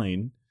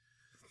online.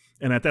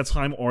 And at that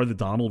time, R the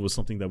Donald was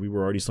something that we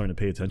were already starting to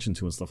pay attention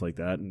to and stuff like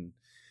that. And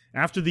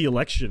after the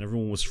election,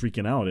 everyone was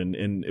freaking out,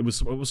 and it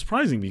was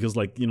surprising because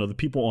like the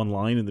people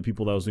online and the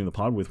people that I was doing the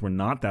pod with were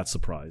not that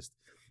surprised,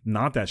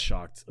 not that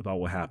shocked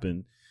about what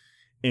happened.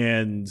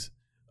 And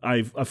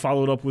I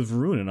followed up with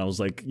Varun and I was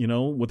like,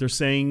 what they're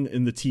saying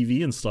in the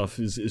TV and stuff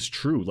is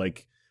true.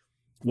 Like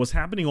what's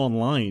happening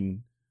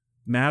online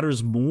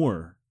matters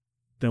more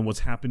than what's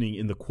happening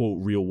in the quote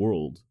real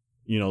world.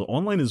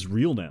 Online is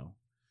real now.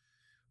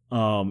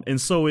 And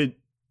so it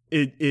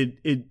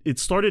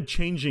started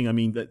changing. I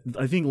mean,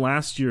 I think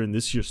last year and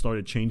this year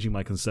started changing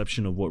my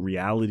conception of what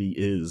reality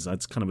is.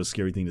 That's kind of a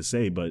scary thing to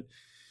say, but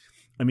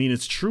I mean,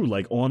 it's true.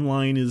 Like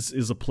online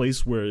is a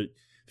place where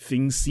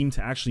things seem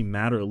to actually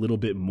matter a little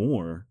bit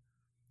more,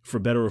 for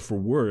better or for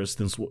worse,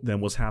 than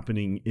what's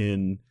happening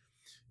in,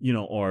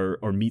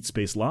 our meat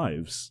space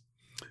lives.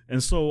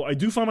 And so I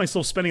do find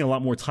myself spending a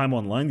lot more time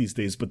online these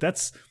days, but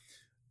that's,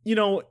 you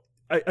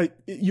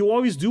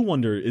always do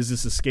wonder, is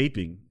this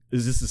escaping?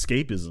 Is this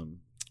escapism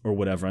or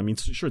whatever? I mean,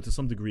 sure, to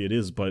some degree it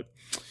is, but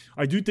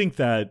I do think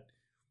that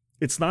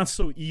it's not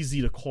so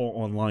easy to call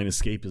online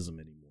escapism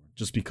anymore,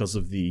 just because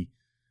of the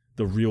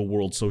real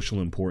world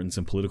social importance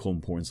and political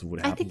importance of what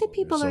happens. I think that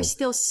people are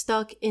still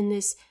stuck in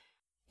this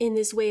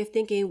way of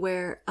thinking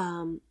where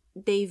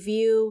they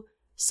view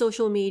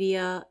social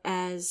media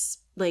as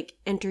like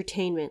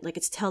entertainment, like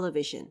it's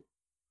television,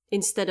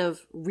 instead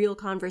of real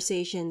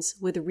conversations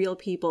with real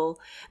people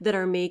that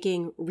are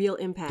making real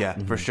impact. Yeah,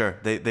 for sure.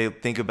 They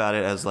think about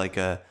it as like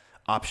a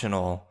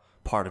optional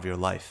part of your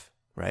life,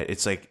 right?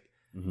 It's like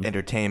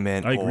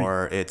entertainment,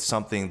 or it's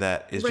something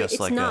that is just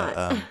like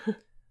an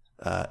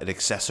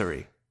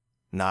accessory,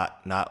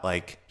 not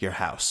like your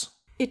house.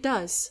 It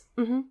does.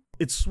 Mm-hmm.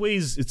 It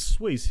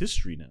sways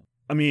history now.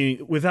 I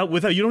mean, without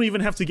you don't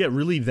even have to get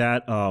really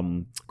that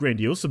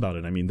grandiose about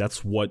it. I mean,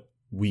 that's what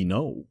we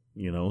know,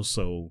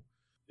 so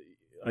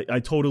I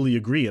totally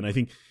agree. And I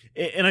think,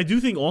 and I do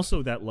think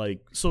also that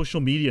like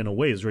social media in a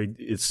way is right.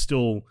 It's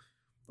still,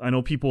 I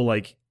know people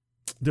like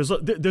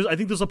I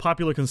think there's a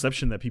popular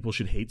conception that people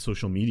should hate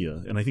social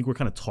media, and I think we're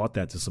kind of taught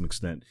that to some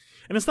extent.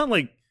 And it's not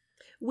like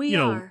we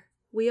are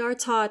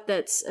taught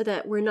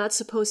that we're not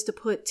supposed to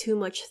put too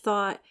much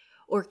thought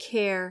or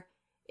care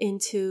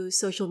into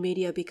social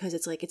media because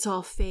it's like it's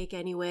all fake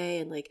anyway,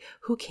 and like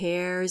who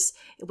cares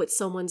what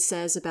someone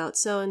says about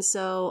so and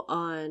so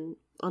on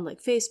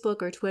like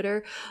Facebook or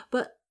Twitter.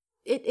 But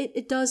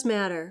it does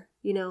matter,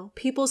 you know.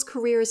 People's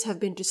careers have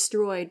been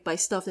destroyed by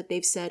stuff that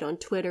they've said on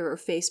Twitter or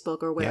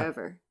Facebook or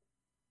wherever.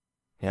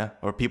 Yeah,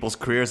 or people's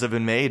careers have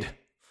been made.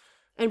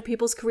 And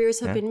people's careers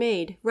have been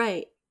made,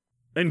 right.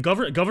 And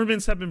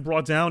governments have been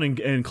brought down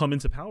and come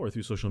into power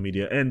through social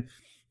media.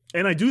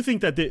 And I do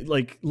think that,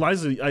 like,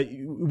 Liza,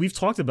 we've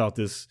talked about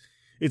this.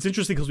 It's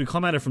interesting because we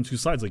come at it from two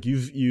sides. Like,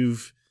 you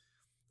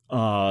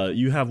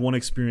have one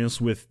experience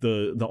with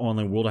the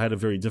online world. I had a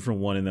very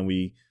different one, and then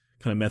we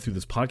kind of met through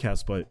this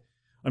podcast. But,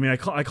 I mean,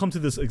 I come to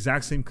this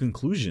exact same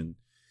conclusion,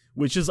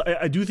 which is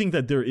I do think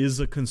that there is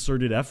a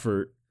concerted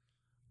effort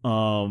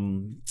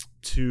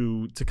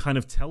to kind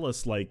of tell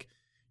us, like,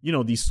 you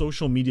know, these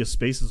social media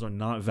spaces are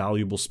not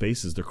valuable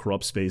spaces. They're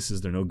corrupt spaces.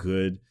 They're no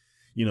good.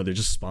 You know, they're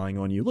just spying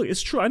on you. Look,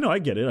 it's true. I know. I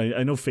get it.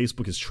 I know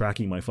Facebook is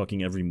tracking my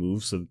fucking every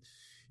move, so,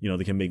 you know,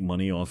 they can make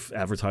money off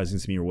advertising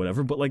to me or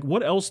whatever. But, like,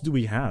 what else do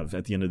we have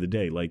at the end of the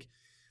day? Like,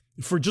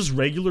 for just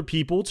regular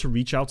people to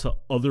reach out to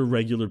other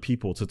regular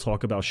people to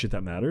talk about shit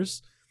that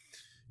matters,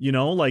 you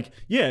know, like,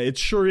 yeah, it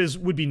sure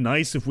would be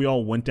nice if we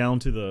all went down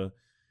to the,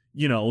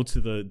 you know,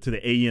 to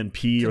the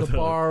ANP or the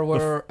bar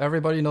where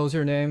everybody knows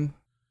your name.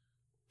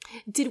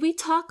 Did we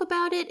talk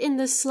about it in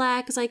the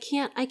Slack? Because I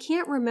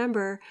can't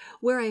remember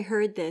where I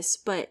heard this,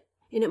 and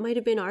it might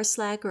have been our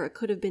Slack or it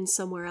could have been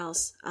somewhere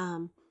else.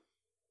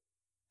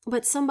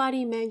 But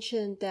somebody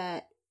mentioned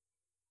that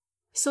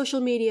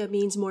social media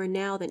means more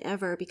now than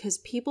ever because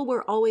people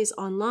were always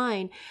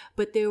online,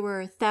 but there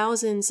were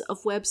thousands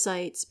of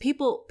websites.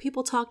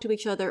 People talk to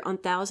each other on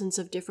thousands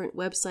of different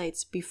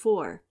websites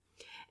before.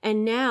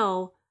 And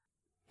now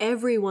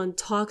everyone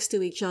talks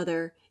to each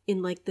other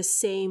in like the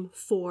same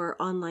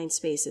 4 online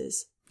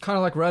spaces. Kind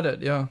of like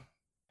Reddit, yeah.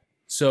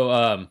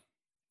 So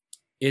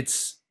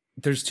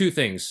there's two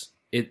things.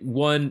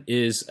 One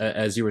is,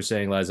 as you were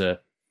saying,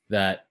 Liza,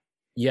 that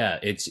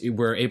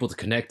we're able to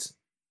connect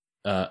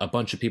a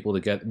bunch of people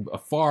together, a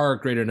far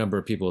greater number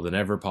of people than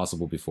ever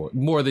possible before,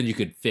 more than you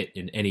could fit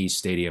in any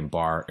stadium,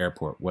 bar,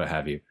 airport, what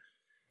have you.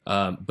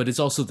 But it's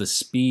also the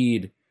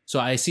speed. So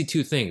I see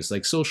two things,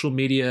 like social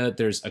media,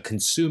 there's a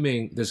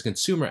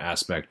consumer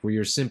aspect where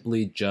you're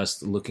simply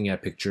just looking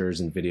at pictures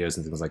and videos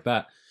and things like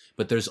that.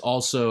 But there's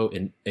also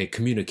a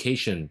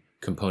communication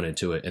component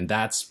to it. And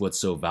that's what's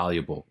so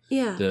valuable.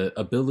 Yeah. The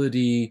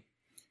ability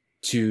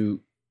to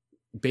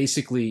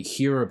basically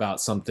hear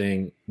about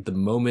something the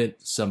moment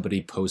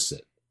somebody posts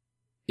it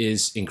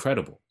is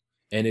incredible.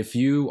 And if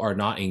you are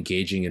not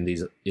engaging in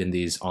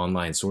these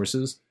online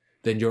sources,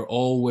 then you're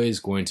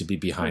always going to be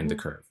behind the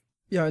curve.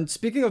 Yeah, and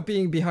speaking of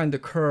being behind the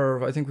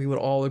curve, I think we would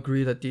all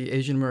agree that the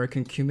Asian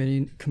American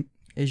community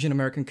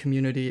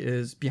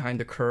is behind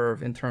the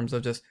curve in terms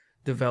of just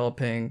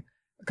developing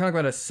kind of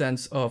got a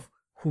sense of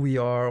who we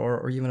are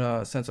or even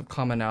a sense of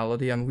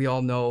commonality. I mean, we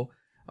all know,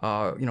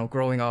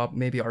 growing up,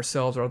 maybe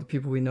ourselves or other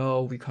people we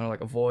know, we kind of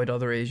like avoid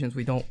other Asians.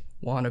 We don't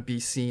want to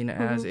be seen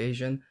as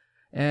Asian.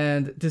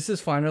 And this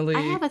is finally...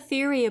 I have a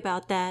theory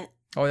about that.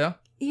 Oh, yeah?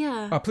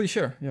 Yeah. Please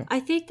share. Yeah. I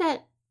think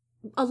that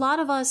a lot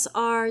of us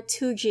are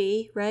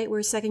 2G, right?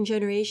 We're second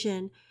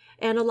generation.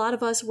 And a lot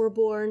of us were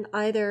born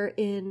either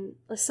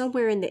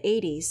somewhere in the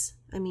 80s.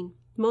 I mean,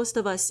 most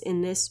of us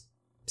in this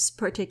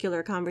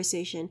particular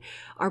conversation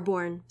are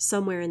born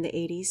somewhere in the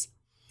 80s.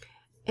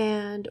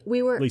 And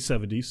we were... Late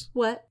 70s.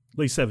 What?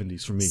 Late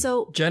 70s for me.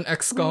 So Gen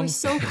X scum. We were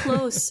so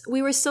close.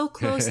 We were so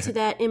close to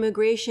that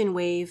immigration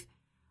wave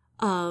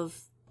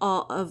of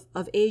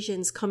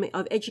Asians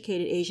of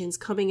educated Asians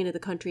coming into the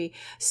country.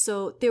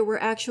 So there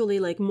were actually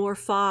like more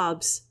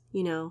FOBs,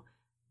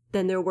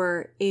 than there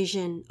were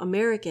Asian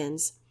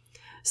Americans.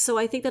 So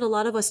I think that a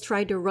lot of us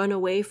tried to run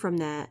away from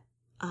that.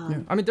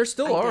 I mean, there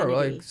still identity.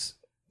 are like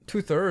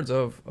 2/3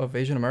 of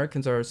Asian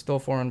Americans are still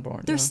foreign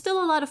born. There's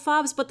still a lot of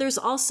FOBs, but there's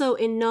also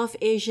enough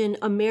Asian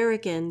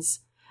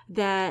Americans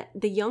that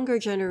the younger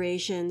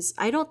generations,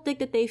 I don't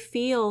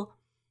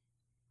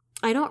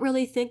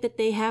really think that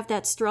they have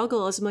that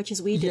struggle as much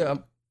as we did. Yeah.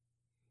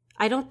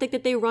 I don't think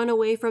that they run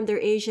away from their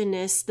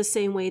Asianness the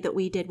same way that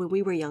we did when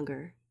we were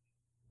younger.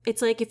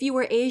 It's like if you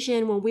were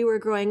Asian when we were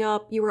growing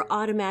up, you were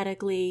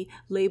automatically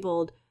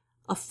labeled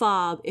a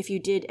fob if you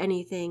did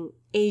anything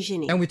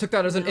Asian-y. And we took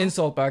that as an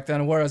insult back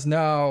then, whereas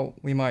now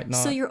we might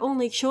not. So your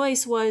only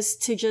choice was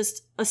to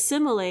just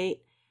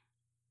assimilate,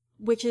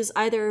 which is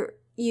either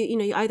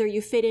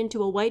you fit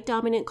into a white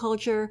dominant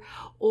culture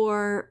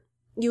or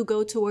you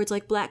go towards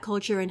like black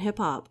culture and hip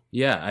hop.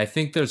 Yeah, I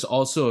think there's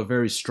also a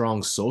very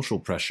strong social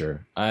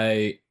pressure.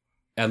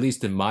 At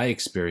least in my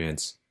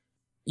experience,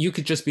 you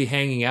could just be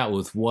hanging out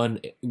with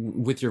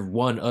your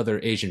one other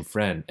Asian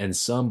friend and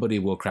somebody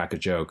will crack a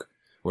joke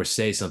or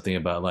say something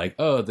about like,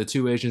 oh, the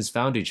two Asians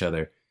found each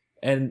other.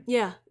 And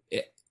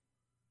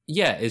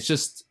it's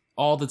just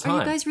all the time.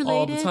 Are you guys All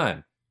related? the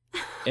time.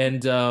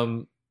 And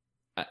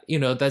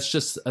that's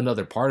just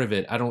another part of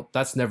it.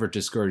 That's never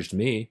discouraged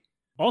me.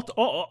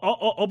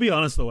 I'll be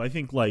honest though. I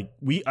think like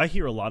I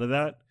hear a lot of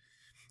that.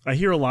 I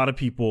hear a lot of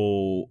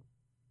people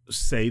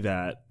say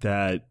that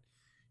their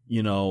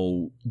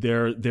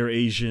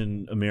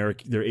Asian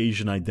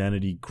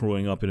identity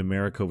growing up in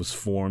America was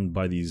formed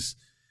by these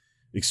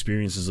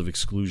experiences of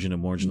exclusion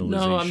and marginalization.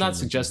 No, I'm not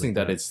suggesting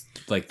that it's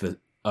like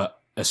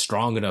a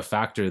strong enough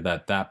factor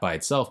that by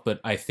itself, but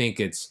I think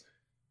it's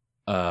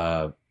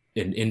an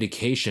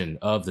indication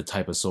of the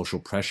type of social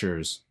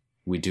pressures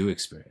we do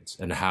experience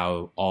and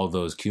how all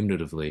those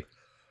cumulatively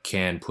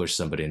can push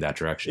somebody in that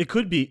direction. It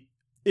could be,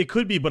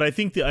 but I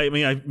think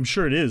I'm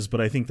sure it is,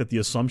 but I think that the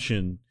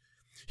assumption,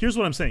 here's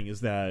what I'm saying,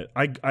 is that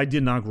I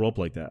did not grow up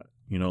like that.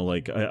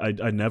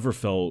 I never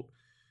felt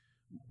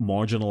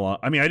marginalized.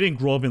 I mean, I didn't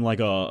grow up in like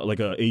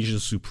a Asian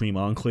supreme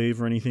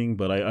enclave or anything,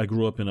 but I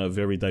grew up in a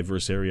very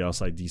diverse area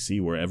outside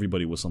DC where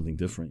everybody was something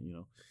different,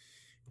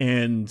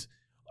 and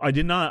I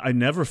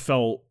never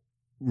felt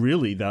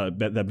really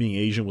that being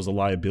Asian was a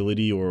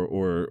liability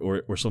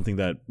or something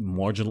that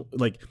marginal,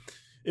 like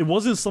it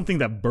wasn't something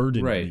that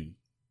burdened me,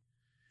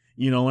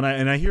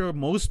 and I hear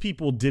most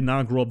people did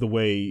not grow up the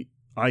way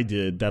I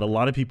did, that a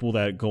lot of people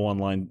that go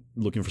online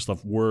looking for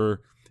stuff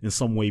were in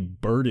some way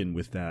burdened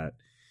with that.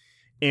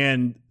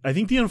 And I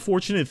think the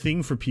unfortunate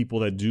thing for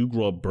people that do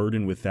grow up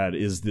burdened with that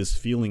is this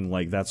feeling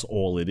like that's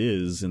all it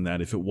is, and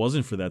that if it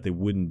wasn't for that, they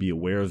wouldn't be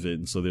aware of it.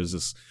 And so there's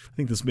this, I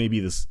think this may be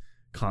this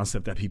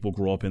concept that people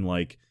grow up in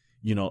like,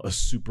 a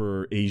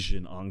super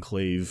Asian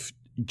enclave.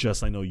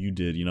 Jess, I know you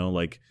did,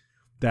 like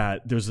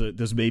that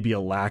there's maybe a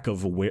lack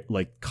of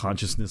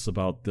consciousness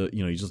about the,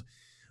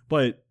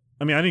 but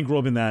I mean, I didn't grow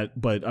up in that,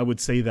 but I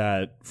would say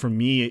that for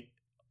me,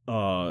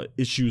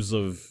 issues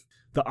of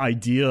the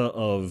idea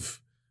of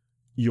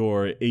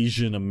your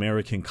Asian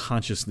American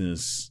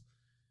consciousness,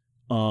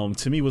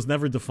 to me, was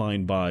never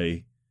defined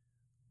by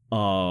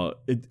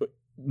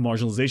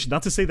marginalization.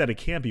 Not to say that it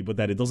can't be, but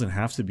that it doesn't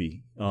have to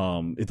be.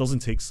 It doesn't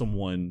take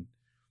someone.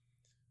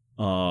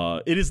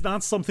 It is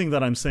not something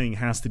that I'm saying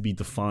has to be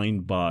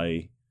defined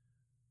by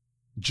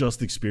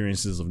just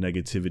experiences of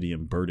negativity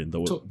and burden,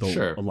 though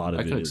sure, a lot of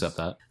I it can is. accept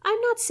that.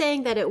 I'm not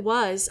saying that it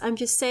was. I'm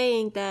just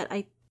saying that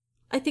I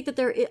think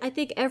that I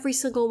think every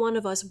single one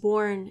of us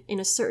born in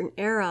a certain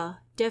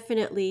era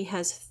definitely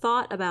has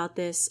thought about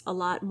this a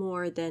lot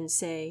more than,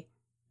 say,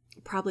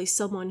 probably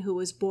someone who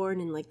was born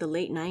in like the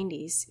late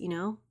 90s,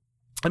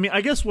 I mean,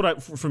 I guess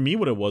for me,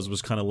 what it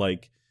was kind of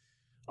like,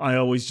 I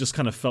always just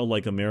kind of felt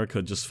like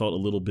America just felt a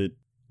little bit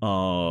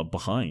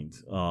behind.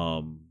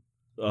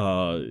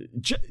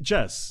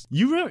 Jess,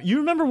 you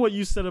remember what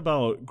you said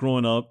about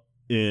growing up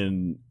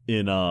in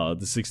the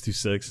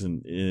 626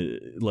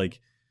 and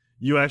like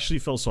you actually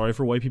felt sorry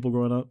for white people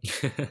growing up?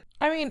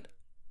 I mean,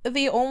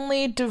 the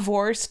only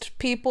divorced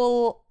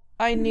people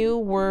I knew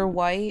were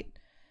white.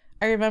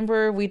 I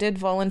remember we did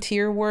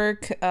volunteer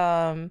work.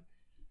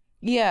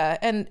 Yeah,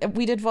 and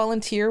we did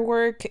volunteer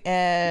work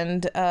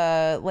and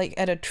like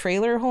at a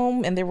trailer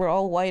home, and they were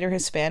all white or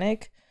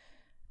Hispanic.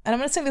 And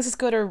I'm not saying this is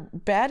good or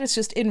bad, it's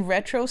just in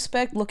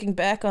retrospect, looking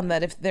back on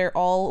that, if they're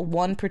all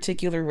one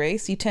particular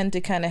race, you tend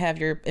to kind of have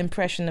your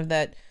impression of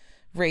that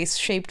race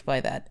shaped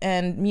by that.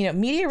 And,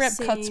 media rep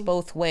cuts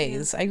both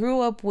ways. Yeah. I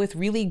grew up with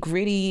really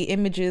gritty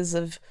images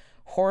of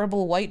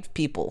horrible white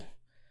people,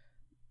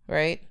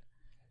 right?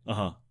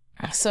 Uh-huh.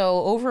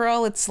 So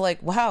overall, it's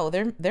like, wow,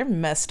 they're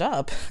messed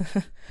up.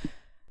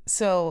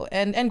 So,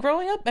 and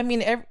growing up, I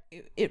mean,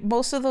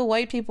 most of the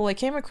white people I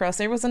came across,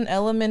 there was an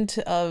element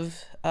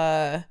of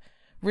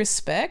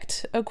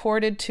respect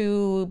accorded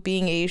to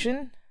being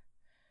Asian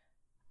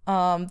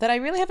that I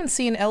really haven't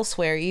seen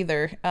elsewhere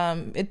either.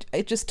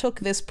 It just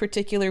took this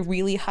particular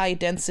really high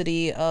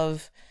density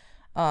of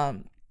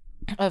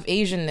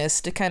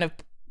Asianness to kind of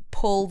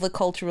pull the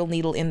cultural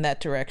needle in that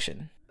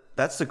direction.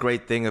 That's the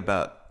great thing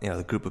about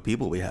the group of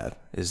people we have,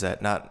 is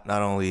that not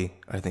only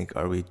I think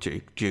are we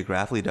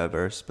geographically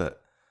diverse,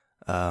 but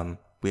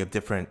we have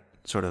different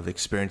sort of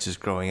experiences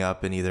growing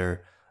up in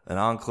either an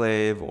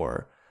enclave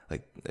or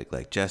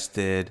like Jess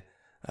did,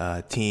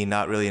 teen,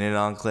 not really in an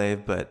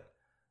enclave, but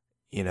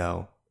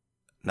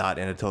not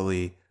in a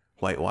totally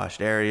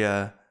whitewashed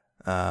area,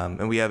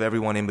 and we have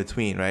everyone in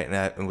between, right?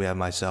 And we have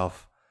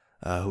myself,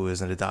 who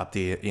is an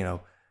adoptee,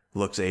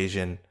 looks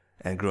Asian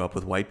and grew up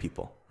with white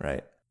people,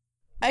 right?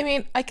 I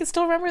mean, I can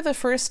still remember the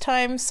first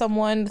time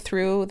someone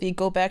threw the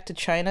 "go back to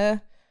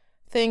China"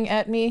 thing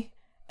at me,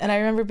 and I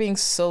remember being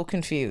so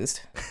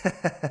confused.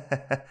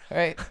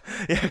 Right?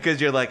 Yeah,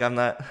 because you're like, I'm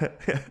not.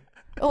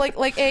 one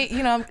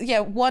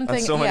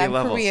thing, I'm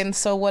levels. Korean,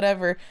 so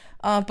whatever.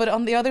 But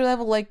on the other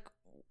level, like,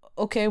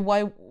 okay,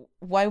 why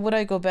would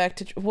I go back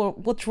to? Well,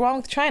 what's wrong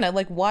with China?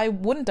 Like, why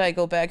wouldn't I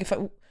go back? If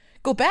I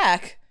go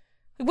back,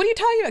 what are you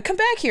talking about? Come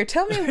back here.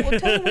 Tell me what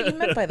you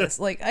meant by this.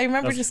 Like, I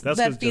remember that's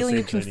that feeling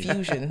of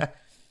confusion.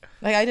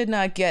 Like, I did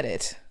not get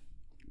it.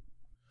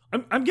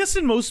 I'm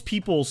guessing most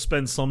people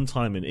spend some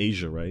time in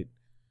Asia, right?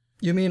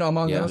 You mean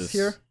among us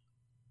here?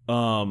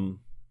 That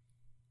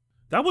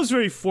was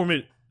very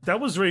formative. that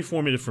was very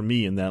formative for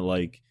me in that,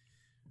 like,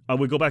 I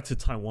would go back to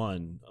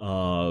Taiwan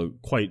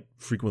quite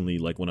frequently,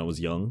 like when I was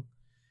young,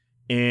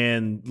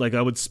 and like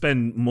I would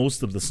spend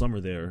most of the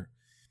summer there.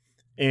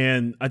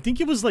 And I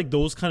think it was like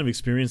those kind of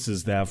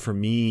experiences that for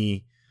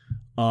me,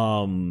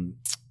 I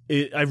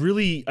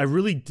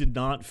really did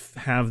not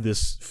have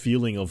this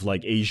feeling of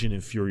like Asian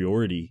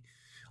inferiority.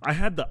 I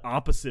had the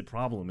opposite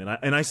problem,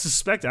 and I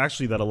suspect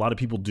actually that a lot of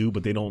people do,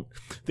 but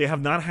they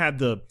have not had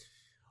the.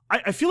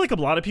 I feel like a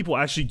lot of people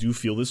actually do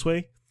feel this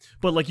way,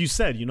 but like you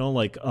said, you know,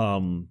 like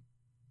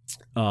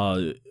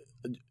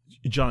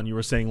John, you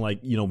were saying like,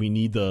 you know, we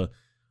need the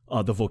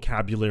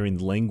vocabulary and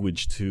the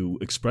language to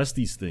express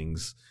these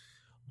things.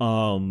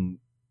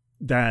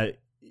 That,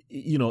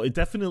 you know, it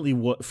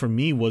definitely for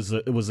me was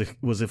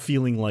a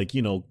feeling like,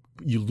 you know,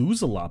 you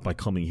lose a lot by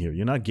coming here.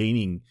 You're not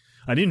gaining.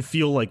 I didn't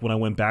feel like when I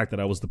went back that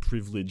I was the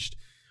privileged,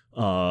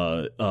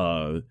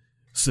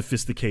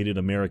 sophisticated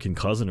American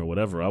cousin or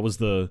whatever. I was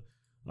the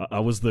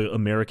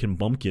American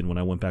bumpkin when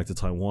I went back to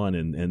Taiwan,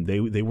 and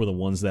they were the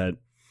ones that,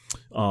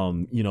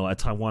 you know, at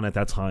Taiwan at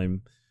that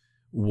time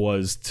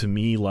was to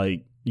me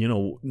like, you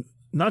know,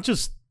 not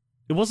just,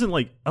 it wasn't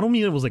like, I don't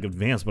mean it was like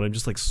advanced, but I'm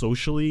just like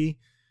socially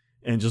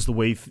and just the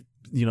way,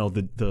 you know,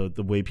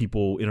 the way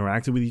people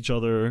interacted with each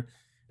other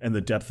and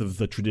the depth of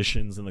the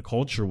traditions and the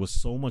culture was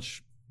so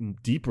much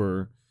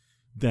deeper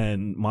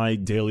than my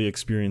daily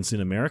experience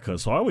in America.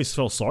 So I always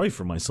felt sorry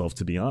for myself,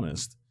 to be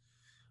honest.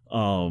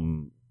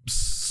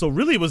 So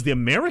really it was the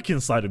American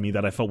side of me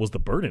that I felt was the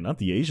burden, not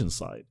the Asian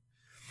side.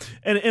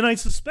 And I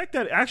suspect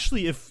that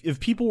actually if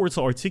people were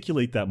to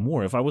articulate that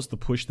more, if I was to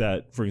push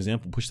that, for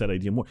example, push that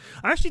idea more,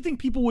 I actually think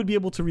people would be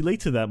able to relate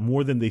to that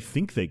more than they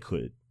think they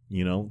could.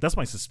 You know, that's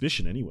my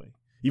suspicion anyway,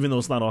 even though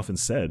it's not often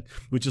said,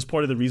 which is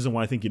part of the reason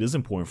why I think it is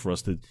important for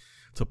us to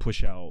push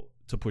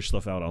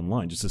stuff out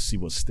online just to see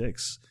what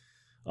sticks.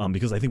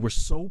 Because I think we're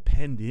so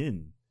penned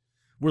in.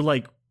 We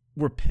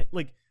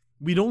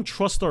don't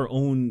trust our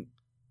own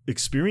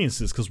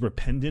experiences because we're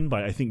penned in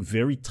by, I think,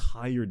 very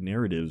tired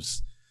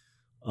narratives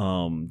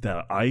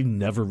that I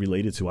never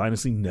related to. I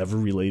honestly never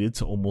related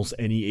to almost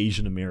any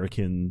Asian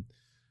American,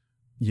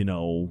 you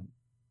know,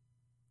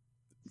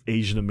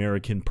 Asian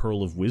American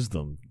pearl of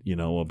wisdom, you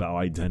know, about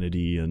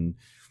identity and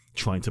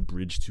trying to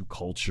bridge two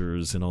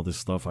cultures and all this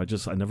stuff. I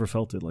never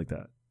felt it like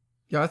that.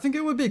 Yeah, I think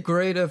it would be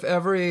great if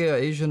every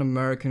Asian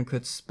American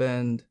could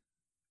spend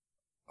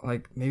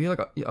like maybe like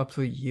up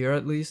to a year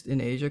at least in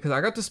Asia, because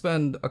I got to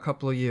spend a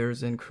couple of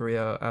years in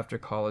Korea after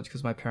college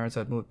because my parents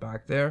had moved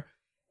back there.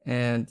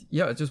 And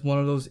yeah, it's just one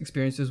of those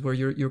experiences where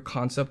your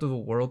concept of the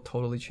world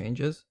totally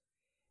changes.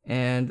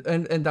 And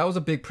that was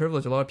a big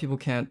privilege. A lot of people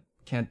can't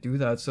do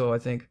that. So I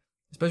think,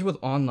 especially with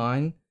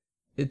online,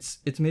 it's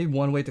maybe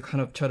one way to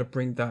kind of try to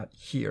bring that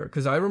here.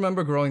 Because I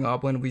remember growing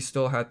up when we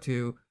still had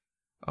to,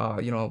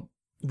 you know,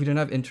 we didn't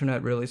have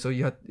internet really. So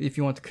if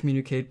you want to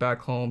communicate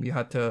back home, you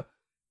had to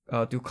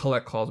do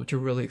collect calls, which are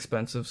really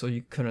expensive. So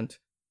you couldn't,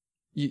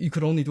 you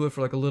could only do it for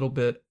like a little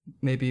bit,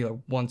 maybe like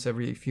once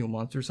every few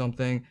months or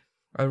something.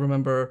 I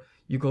remember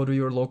you go to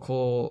your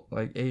local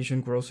like Asian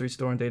grocery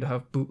store and they'd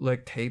have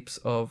bootleg tapes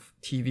of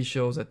TV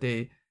shows that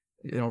they,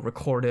 you know,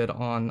 recorded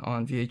on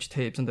VH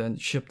tapes and then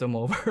shipped them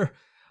over,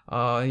 you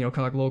know,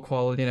 kind of like low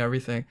quality and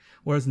everything.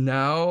 Whereas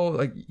now,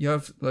 like you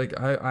have, like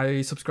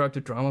I subscribe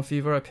to Drama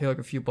Fever. I pay like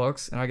a few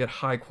bucks and I get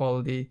high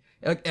quality,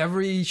 like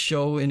every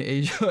show in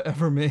Asia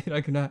ever made.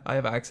 I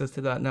have access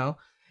to that now,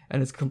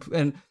 and it's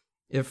and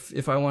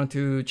if I want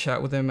to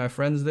chat with my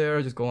friends there,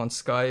 I just go on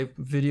Skype,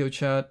 video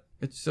chat.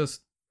 It's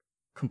just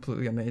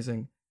completely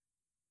amazing.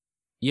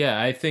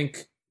 Yeah, I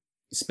think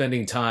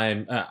spending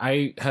time,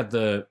 I had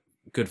the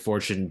good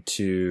fortune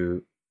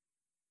to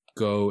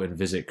go and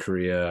visit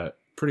Korea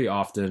pretty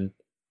often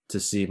to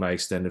see my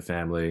extended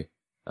family,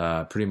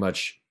 pretty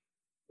much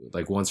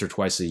like once or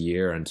twice a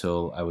year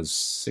until I was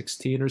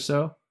 16 or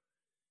so.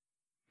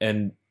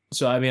 And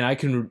so, I mean, I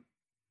can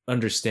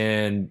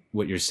understand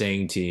what you're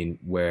saying, Teen,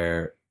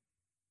 where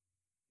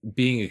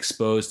being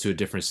exposed to a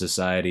different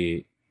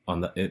society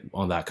on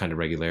that kind of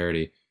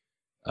regularity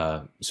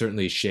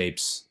certainly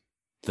shapes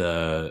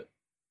the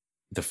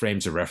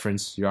frames of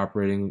reference you're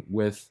operating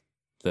with,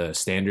 the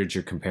standards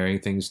you're comparing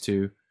things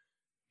to,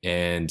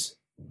 and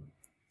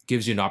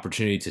gives you an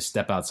opportunity to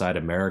step outside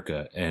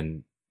America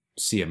and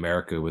see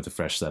America with a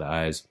fresh set of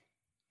eyes.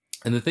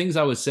 And the things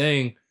I was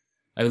saying,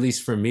 at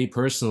least for me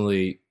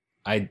personally,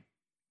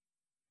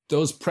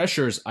 those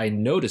pressures, I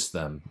noticed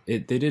them. They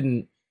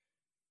didn't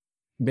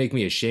make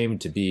me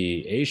ashamed to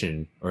be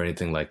Asian or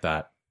anything like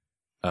that.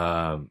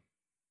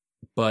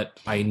 But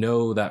I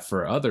know that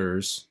for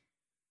others,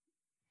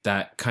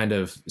 that kind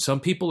of, some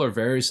people are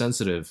very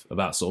sensitive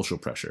about social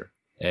pressure,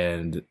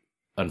 and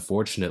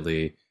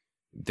unfortunately,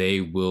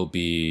 they will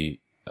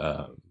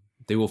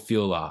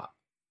feel a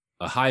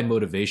high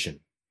motivation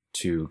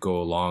to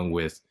go along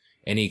with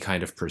any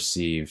kind of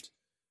perceived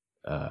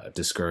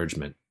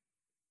discouragement.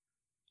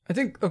 I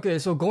think, okay,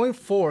 so going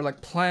forward,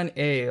 like plan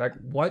A, like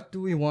what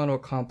do we want to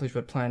accomplish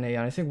with plan A?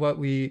 And I think what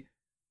we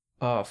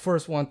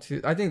first want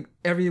to, I think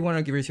everyone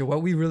agrees here,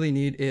 what we really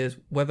need is,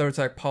 whether it's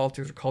like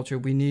politics or culture,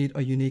 we need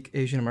a unique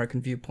Asian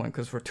American viewpoint.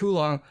 Because for too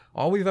long,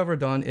 all we've ever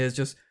done is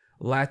just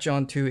latch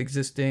onto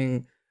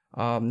existing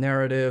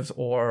narratives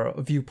or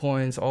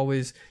viewpoints,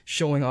 always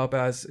showing up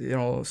as, you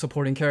know,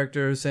 supporting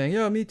characters saying,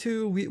 yeah, me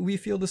too, we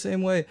feel the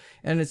same way.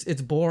 And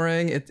it's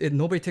boring, it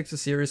nobody takes it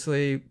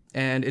seriously,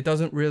 and it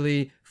doesn't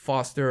really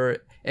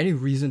foster any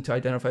reason to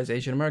identify as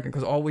Asian American,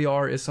 because all we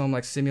are is some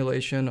like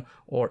simulation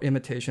or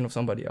imitation of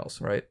somebody else,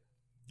 right?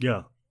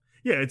 Yeah.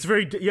 It's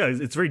very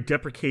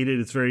deprecated.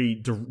 It's very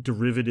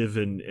derivative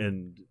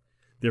and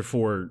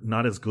therefore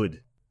not as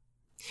good.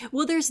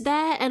 Well, there's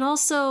that, and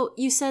also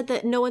you said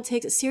that no one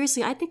takes it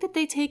seriously. I think that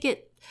they take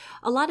it.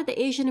 A lot of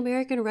the Asian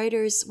American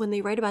writers, when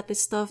they write about this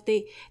stuff,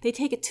 they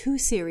take it too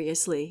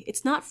seriously.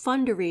 It's not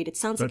fun to read. It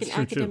sounds like an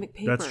academic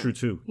paper. That's true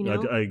too. You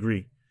know? I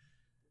agree.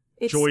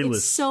 It's joyless.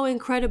 It's so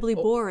incredibly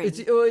boring.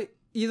 It's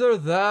either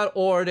that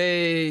or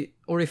they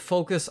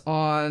focus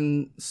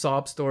on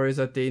sob stories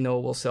that they know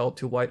will sell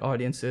to white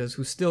audiences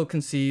who still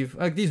conceive,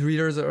 like, these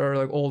readers are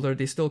like older,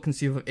 they still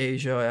conceive of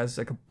Asia as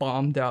like a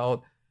bombed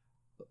out,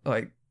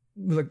 like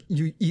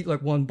you eat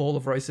like one bowl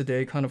of rice a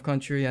day kind of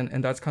country,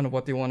 and that's kind of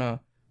what they want to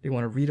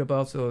read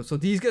about. So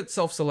these get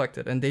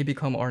self-selected and they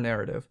become our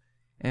narrative.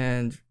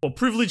 And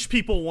privileged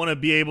people want to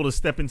be able to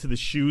step into the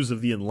shoes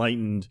of the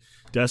enlightened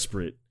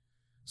desperate,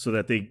 so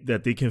that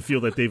they can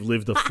feel that they've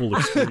lived a full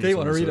experience. They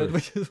want to read it,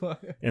 which is why.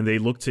 And they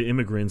look to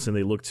immigrants and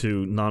they look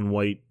to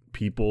non-white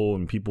people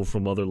and people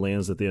from other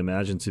lands that they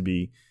imagine to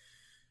be,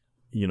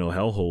 you know,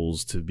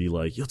 hellholes, to be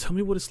like, yo, tell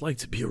me what it's like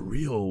to be a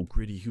real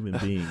gritty human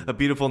being. A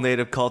beautiful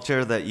native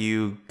culture that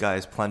you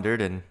guys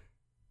plundered and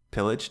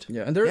pillaged.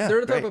 Yeah, and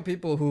they're the type of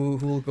people who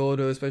will go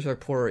to, especially like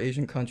poorer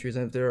Asian countries,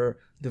 and if they're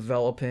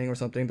developing or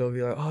something, they'll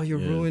be like, oh, you're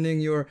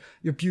ruining your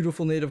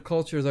beautiful native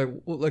culture. It's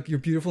like your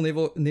beautiful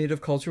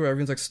native culture where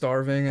everyone's like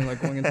starving and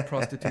like going into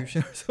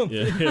prostitution or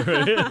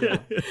something.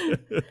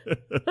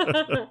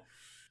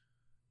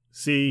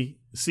 See,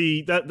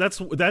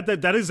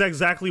 that is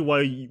exactly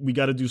why we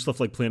got to do stuff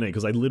like Plan A,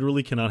 because I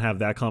literally cannot have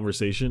that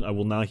conversation. I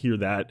will not hear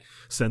that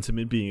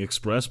sentiment being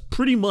expressed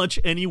pretty much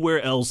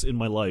anywhere else in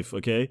my life.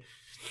 Okay.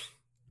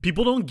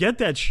 People don't get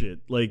that shit.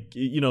 Like,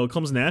 you know, it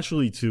comes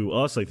naturally to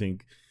us, I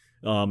think,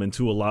 and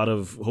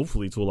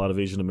hopefully to a lot of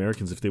Asian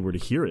Americans if they were to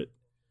hear it.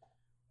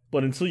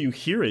 But until you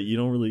hear it, you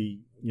don't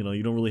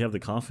really have the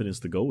confidence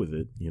to go with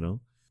it, you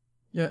know?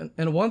 Yeah,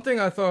 and one thing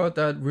I thought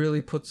that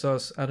really puts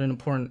us at an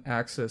important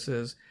axis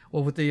is,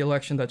 well, with the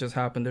election that just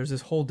happened, there's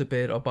this whole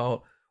debate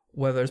about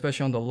whether,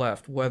 especially on the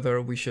left, whether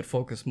we should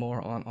focus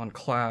more on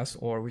class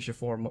or we should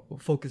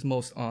focus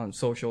most on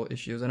social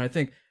issues. And I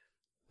think,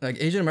 like,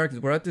 Asian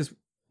Americans, we're at this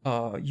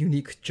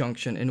unique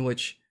junction in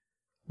which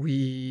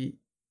we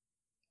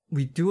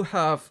do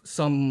have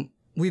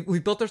we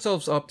built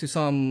ourselves up to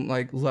some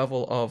like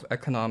level of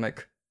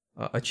economic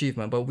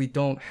achievement, but we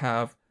don't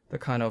have the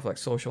kind of like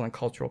social and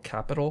cultural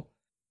capital.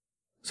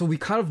 So we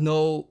kind of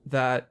know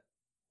that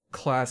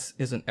class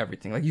isn't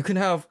everything. Like, you can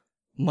have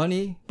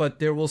money, but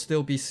there will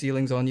still be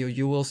ceilings on you.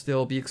 You will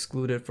still be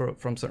excluded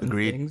from certain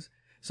things.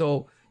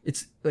 So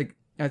it's like,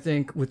 I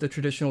think with the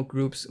traditional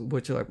groups,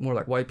 which are like more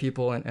like white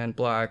people and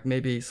black,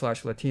 maybe /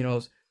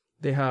 Latinos,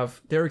 they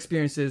have their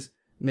experiences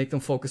make them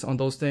focus on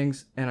those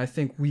things. And I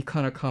think we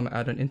kind of come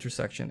at an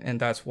intersection, and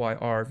that's why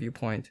our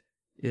viewpoint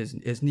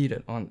is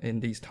needed in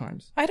these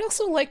times. I'd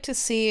also like to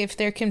see if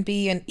there can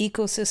be an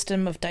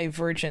ecosystem of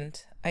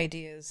divergent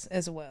ideas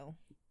as well.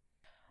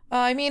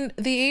 I mean,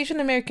 the Asian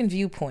American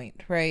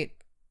viewpoint, right?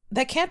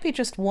 That can't be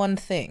just one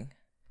thing.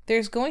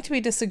 There's going to be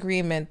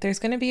disagreement. There's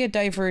going to be a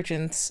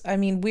divergence. I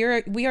mean, we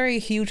are a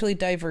hugely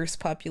diverse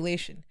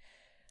population.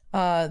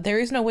 There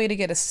is no way to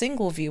get a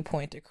single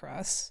viewpoint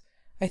across.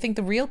 I think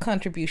the real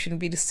contribution would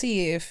be to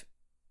see if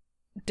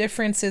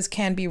differences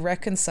can be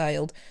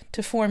reconciled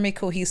to form a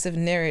cohesive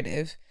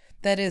narrative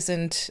that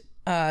isn't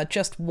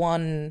just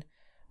one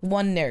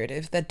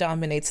narrative that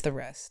dominates the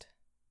rest,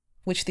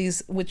 which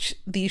these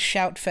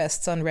shout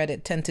fests on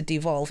Reddit tend to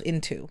devolve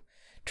into,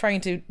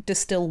 trying to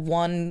distill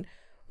one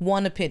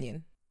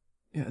opinion.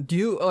 Yeah. Do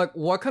you like,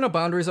 what kind of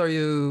boundaries are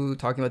you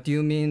talking about? Do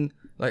you mean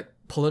like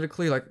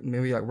politically, like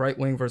maybe like right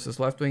wing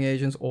versus left wing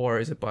Asians, or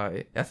is it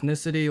by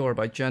ethnicity or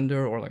by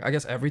gender, or like, I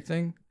guess,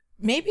 everything?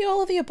 Maybe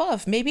all of the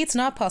above. Maybe it's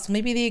not possible.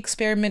 Maybe the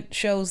experiment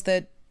shows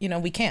that, you know,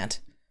 we can't,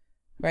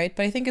 right?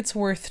 But I think it's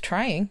worth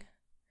trying.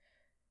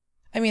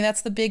 I mean,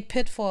 that's the big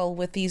pitfall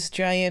with these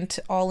giant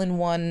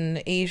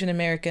all-in-one Asian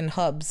American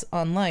hubs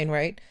online,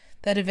 right?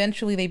 That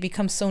eventually they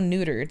become so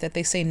neutered that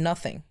they say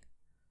nothing.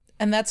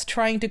 And that's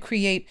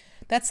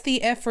that's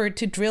the effort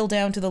to drill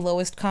down to the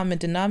lowest common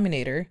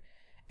denominator.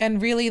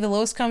 And really, the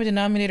lowest common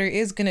denominator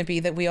is going to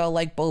be that we all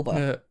like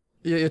boba.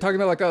 Yeah, you're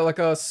talking about like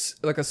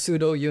a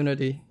pseudo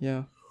unity.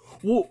 Yeah.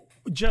 Well,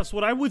 Jess,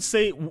 what I would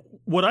say,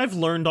 what I've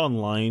learned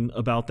online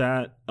about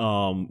that,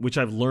 which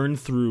I've learned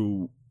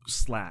through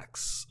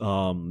Slacks,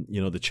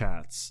 the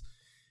chats,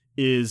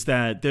 is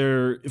that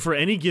for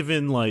any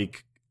given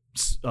like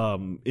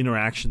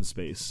interaction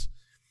space,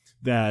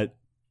 that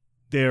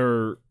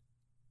there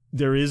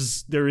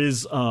is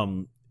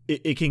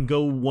it can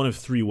go one of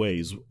three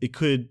ways. It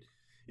could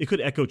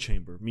echo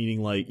chamber,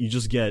 meaning like you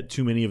just get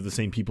too many of the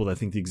same people that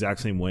think the exact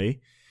same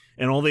way,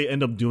 and all they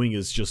end up doing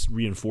is just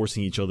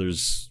reinforcing each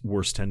other's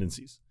worst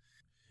tendencies.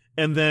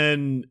 And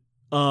then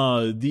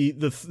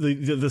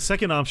the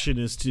second option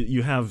is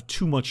you have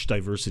too much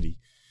diversity.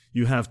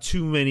 You have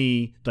too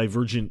many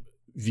divergent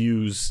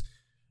views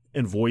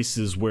and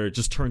voices where it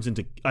just turns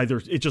into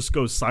either it just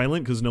goes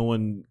silent because no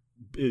one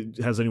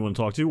has anyone to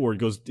talk to, or it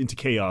goes into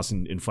chaos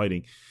and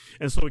fighting.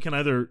 And so it can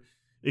either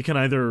it's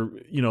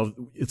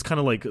kind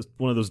of like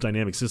one of those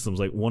dynamic systems.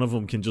 Like one of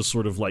them can just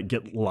sort of like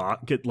get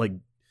locked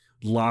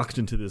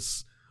into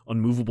this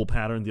unmovable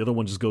pattern. The other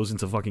one just goes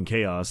into fucking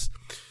chaos.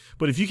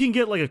 But if you can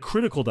get like a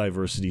critical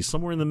diversity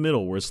somewhere in the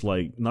middle where it's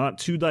like not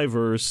too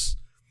diverse,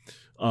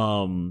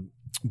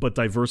 but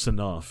diverse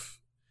enough,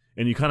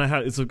 and you kind of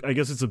have, I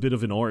guess it's a bit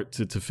of an art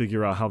to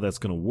figure out how that's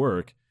going to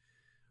work,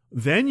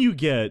 then you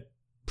get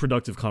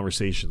productive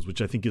conversations,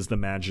 which I think is the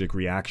magic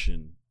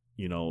reaction,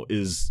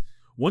 is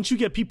once you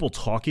get people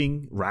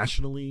talking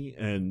rationally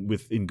and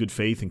in good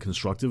faith and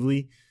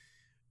constructively,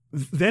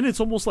 then it's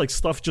almost like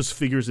stuff just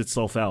figures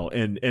itself out.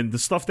 And the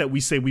stuff that we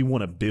say we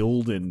want to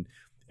build and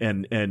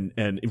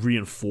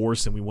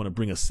reinforce, and we want to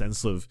bring a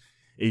sense of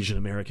Asian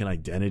American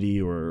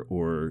identity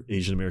or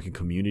Asian American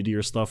community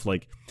or stuff,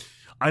 like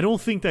I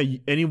don't think that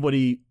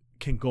anybody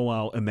can go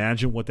out,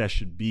 imagine what that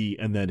should be,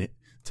 and then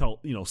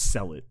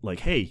sell it.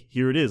 Like, hey,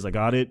 here it is. I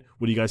got it.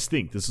 What do you guys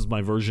think? This is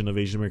my version of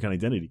Asian American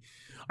identity.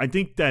 I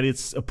think that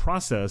it's a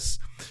process,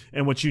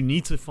 and what you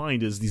need to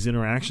find is these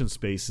interaction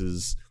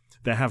spaces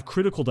that have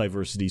critical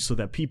diversity so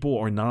that people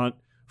are not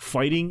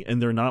fighting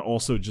and they're not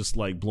also just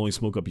like blowing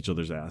smoke up each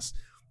other's ass.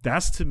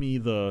 That's to me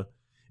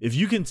if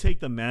you can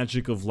take the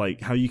magic of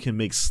like how you can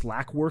make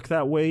Slack work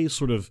that way,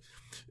 sort of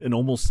an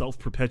almost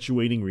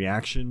self-perpetuating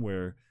reaction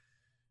where,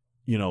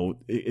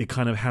 it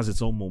kind of has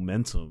its own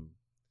momentum,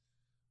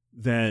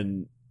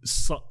 then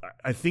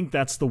I think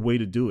that's the way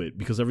to do it,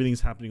 because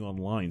everything's happening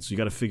online. So you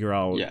got to figure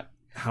out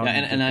how. Yeah,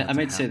 and I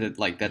might say that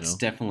like that's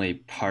definitely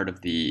part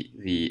of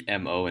the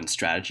MO and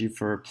strategy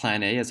for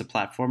Plan A as a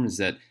platform, is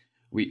that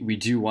we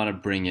do want to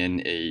bring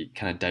in a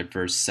kind of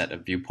diverse set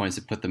of viewpoints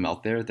and put them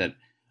out there that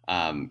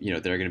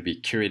they're going to be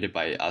curated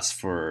by us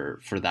for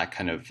that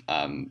kind of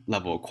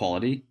level of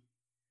quality,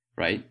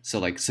 right? So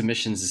like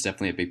submissions is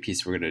definitely a big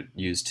piece we're going to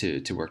use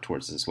to work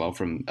towards as well,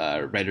 from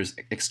writers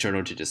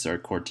external to just our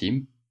core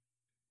team.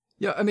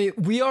 Yeah, I mean,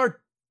 we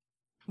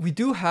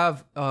do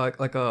have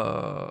like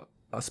a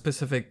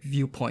specific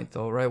viewpoint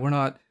though, right? We're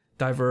not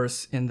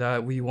diverse in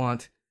that we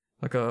want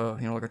like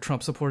a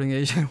Trump supporting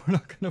Asian. We're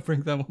not going to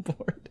bring them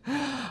aboard.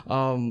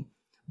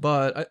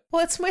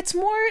 It's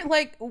more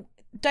like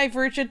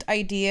divergent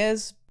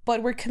ideas,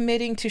 but we're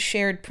committing to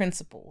shared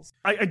principles.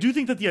 I do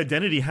think that the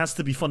identity has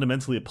to be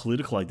fundamentally a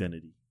political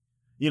identity,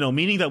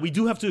 meaning that we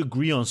do have to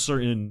agree on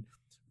certain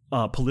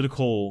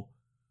political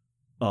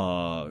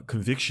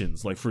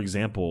convictions. Like, for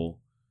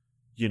example,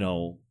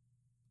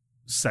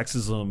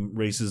 sexism,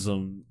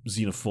 racism,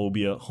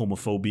 xenophobia,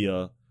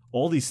 homophobia,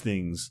 all these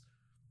things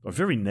are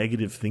very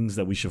negative things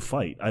that we should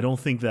fight. I don't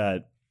think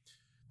that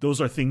those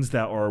are things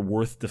that are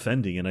worth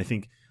defending. And I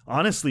think,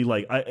 honestly,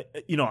 like, I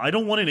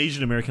don't want an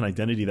Asian American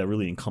identity that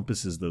really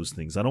encompasses those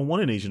things. I don't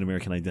want an Asian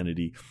American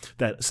identity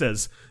that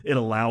says it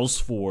allows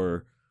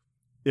for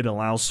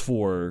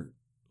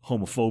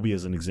homophobia,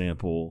 as an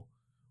example,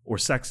 or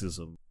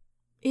sexism.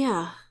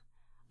 Yeah.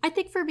 I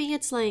think for me,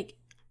 it's like,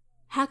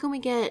 how can we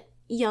get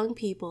young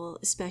people,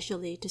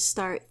 especially, to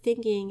start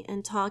thinking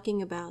and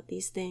talking about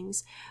these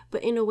things,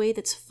 but in a way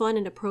that's fun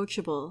and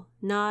approachable,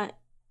 not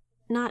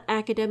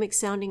academic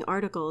sounding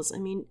articles. I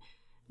mean,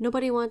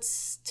 nobody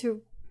wants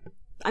to.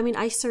 I mean,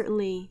 I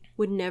certainly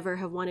would never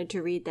have wanted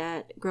to read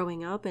that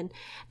growing up, and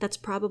that's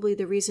probably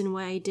the reason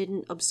why I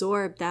didn't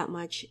absorb that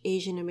much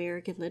Asian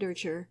American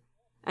literature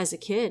as a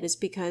kid, is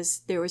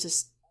because there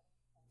was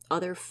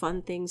other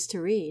fun things to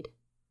read.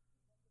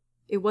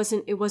 It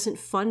wasn't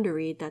fun to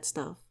read that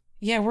stuff.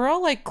 Yeah, we're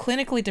all like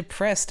clinically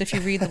depressed if you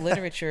read the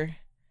literature.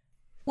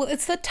 Well,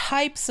 it's the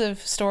types of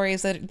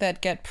stories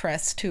that get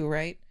pressed too,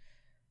 right?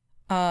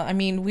 I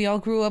mean, we all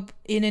grew up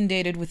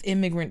inundated with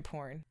immigrant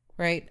porn,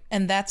 right?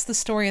 And that's the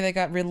story that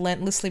got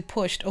relentlessly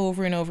pushed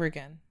over and over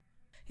again.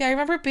 Yeah, I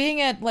remember being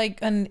at like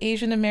an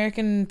Asian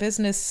American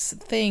business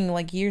thing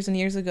like years and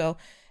years ago,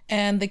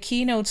 and the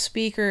keynote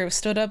speaker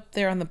stood up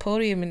there on the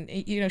podium and,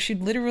 she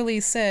literally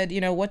said,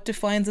 what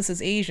defines us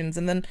as Asians?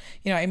 And then,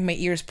 my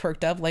ears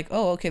perked up like,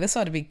 oh, okay, this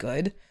ought to be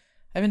good.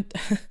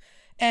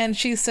 And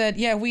she said,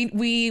 yeah,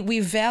 we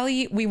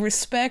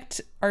respect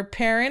our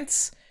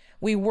parents.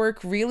 We work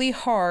really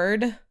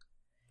hard,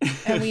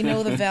 and we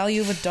know the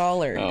value of a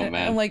dollar. Oh,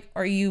 man. I'm like,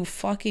 are you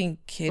fucking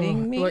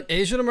kidding me? Like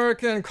Asian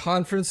American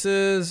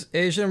conferences,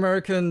 Asian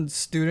American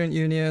student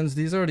unions,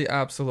 these are the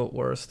absolute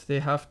worst.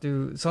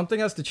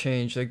 Something has to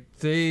change. Like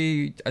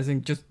I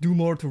think, just do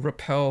more to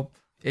repel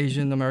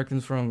Asian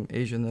Americans from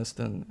Asianness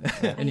than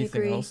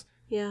anything else.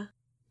 Yeah.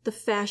 The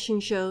fashion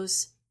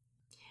shows.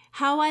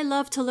 How I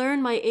love to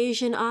learn my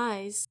Asian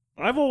eyes.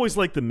 I've always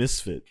liked the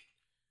misfit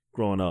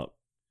growing up.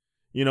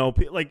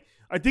 Like,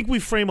 I think we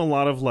frame a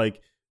lot of like,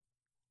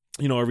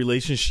 you know, our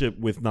relationship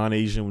with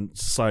non-Asian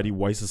society,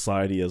 white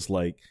society, as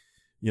like,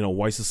 you know,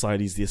 white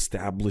society is the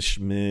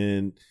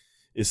establishment.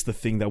 It's the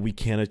thing that we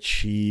can't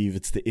achieve.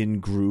 It's the in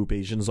group.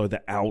 Asians are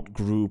the out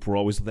group. We're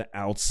always the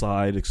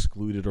outside,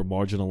 excluded or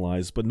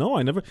marginalized. But no,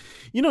 I never.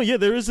 You know, yeah,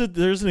 there's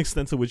an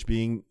extent to which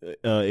being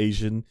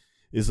Asian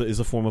is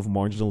a form of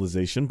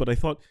marginalization. But I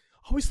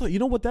always thought, you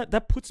know what,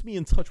 that puts me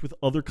in touch with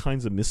other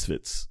kinds of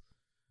misfits.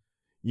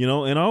 You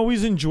know, and I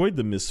always enjoyed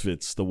the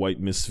misfits, the white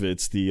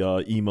misfits,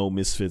 the emo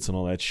misfits, and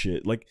all that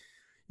shit. Like,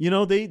 you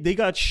know, they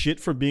got shit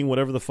for being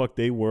whatever the fuck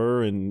they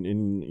were,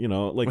 and you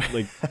know, like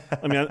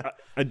I mean,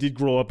 I did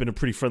grow up in a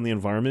pretty friendly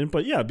environment,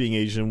 but yeah, being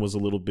Asian was a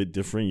little bit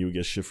different. You would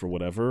get shit for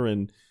whatever,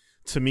 and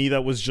to me,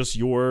 that was just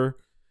your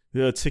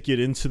ticket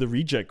into the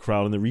reject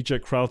crowd, and the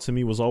reject crowd to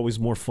me was always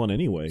more fun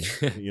anyway.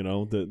 You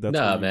know, that's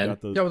nah, man.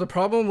 Yeah, well, the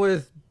problem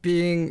with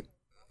being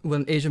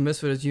when Asian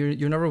misfit is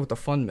you're never with the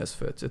fun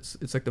misfits.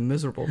 It's like the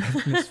miserable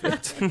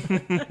misfits.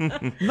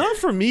 Not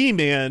for me,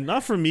 man.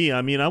 Not for me.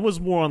 I mean, I was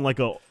more on like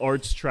a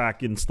arts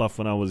track and stuff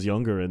when I was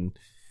younger and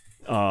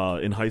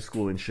in high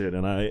school and shit.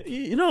 And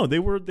you know, they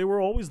were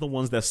always the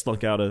ones that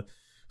snuck out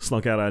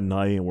at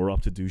night and were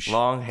up to do shit.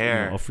 Long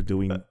hair. You know, up for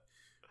doing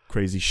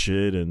crazy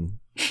shit, and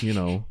you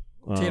know.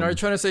 Tina, are you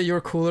trying to say you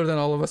were cooler than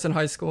all of us in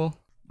high school?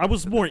 I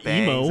was more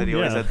emo. That he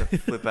always had to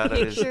flip out of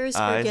his Pictures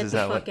or eyes. get Is the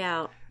that fuck what?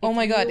 out. Oh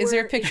my god, is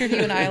there a picture of you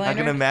in eyeliner? I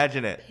can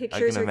imagine it.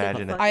 Pictures or get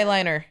the fuck out.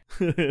 Eyeliner.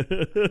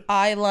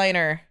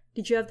 Eyeliner.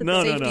 Did you have the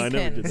No, I safety never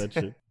did pins? that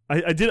shit.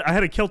 I did. I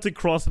had a Celtic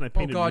cross and I Oh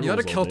painted. god, you had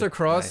a murals all Celtic day.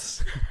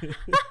 cross.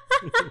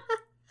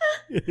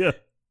 Yeah.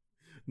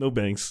 No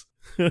banks.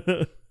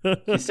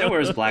 He still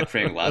wears black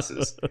frame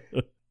glasses.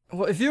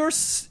 Well, if you were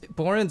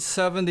born in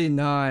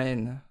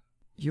 '79,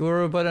 you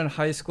were about in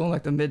high school in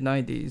like the mid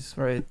 '90s,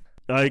 right?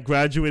 I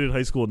graduated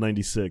high school in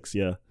 '96.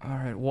 Yeah. All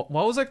right. What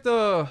was like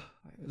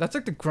that's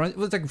like the grunge? It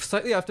was like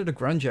slightly after the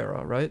grunge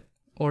era, right?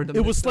 Or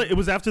It was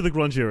after the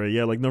grunge era.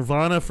 Yeah, like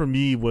Nirvana for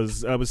me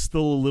I was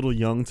still a little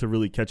young to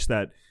really catch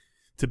that,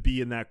 to be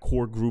in that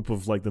core group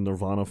of like the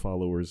Nirvana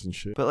followers and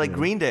shit. But like you know?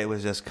 Green Day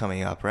was just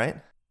coming up, right?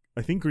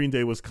 I think Green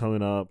Day was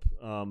coming up.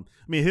 I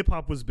mean, hip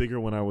hop was bigger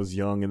when I was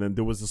young, and then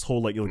there was this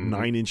whole like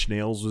 9 Inch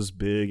Nails was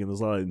big, and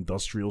there's a lot of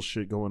industrial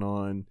shit going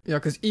on. Yeah,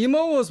 because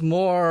emo was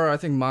more, I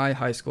think, my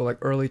high school, like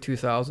early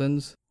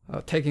 2000s.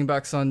 Taking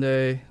Back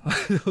Sunday,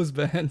 those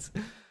bands.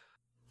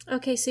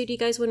 Okay, so do you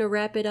guys want to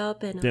wrap it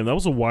up? And Damn, that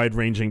was a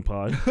wide-ranging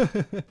pod.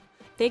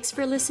 thanks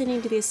for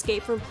listening to the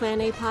Escape from Plan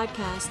A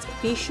podcast.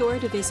 Be sure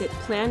to visit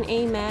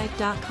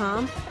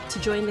planamag.com to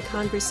join the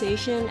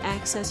conversation,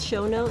 access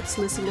show notes,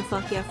 listen to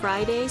Fuck Yeah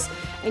Fridays,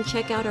 and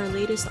check out our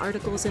latest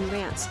articles and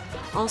rants.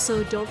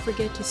 Also, don't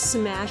forget to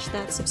smash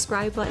that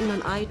subscribe button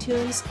on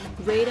iTunes,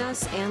 rate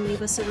us, and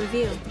leave us a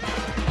review.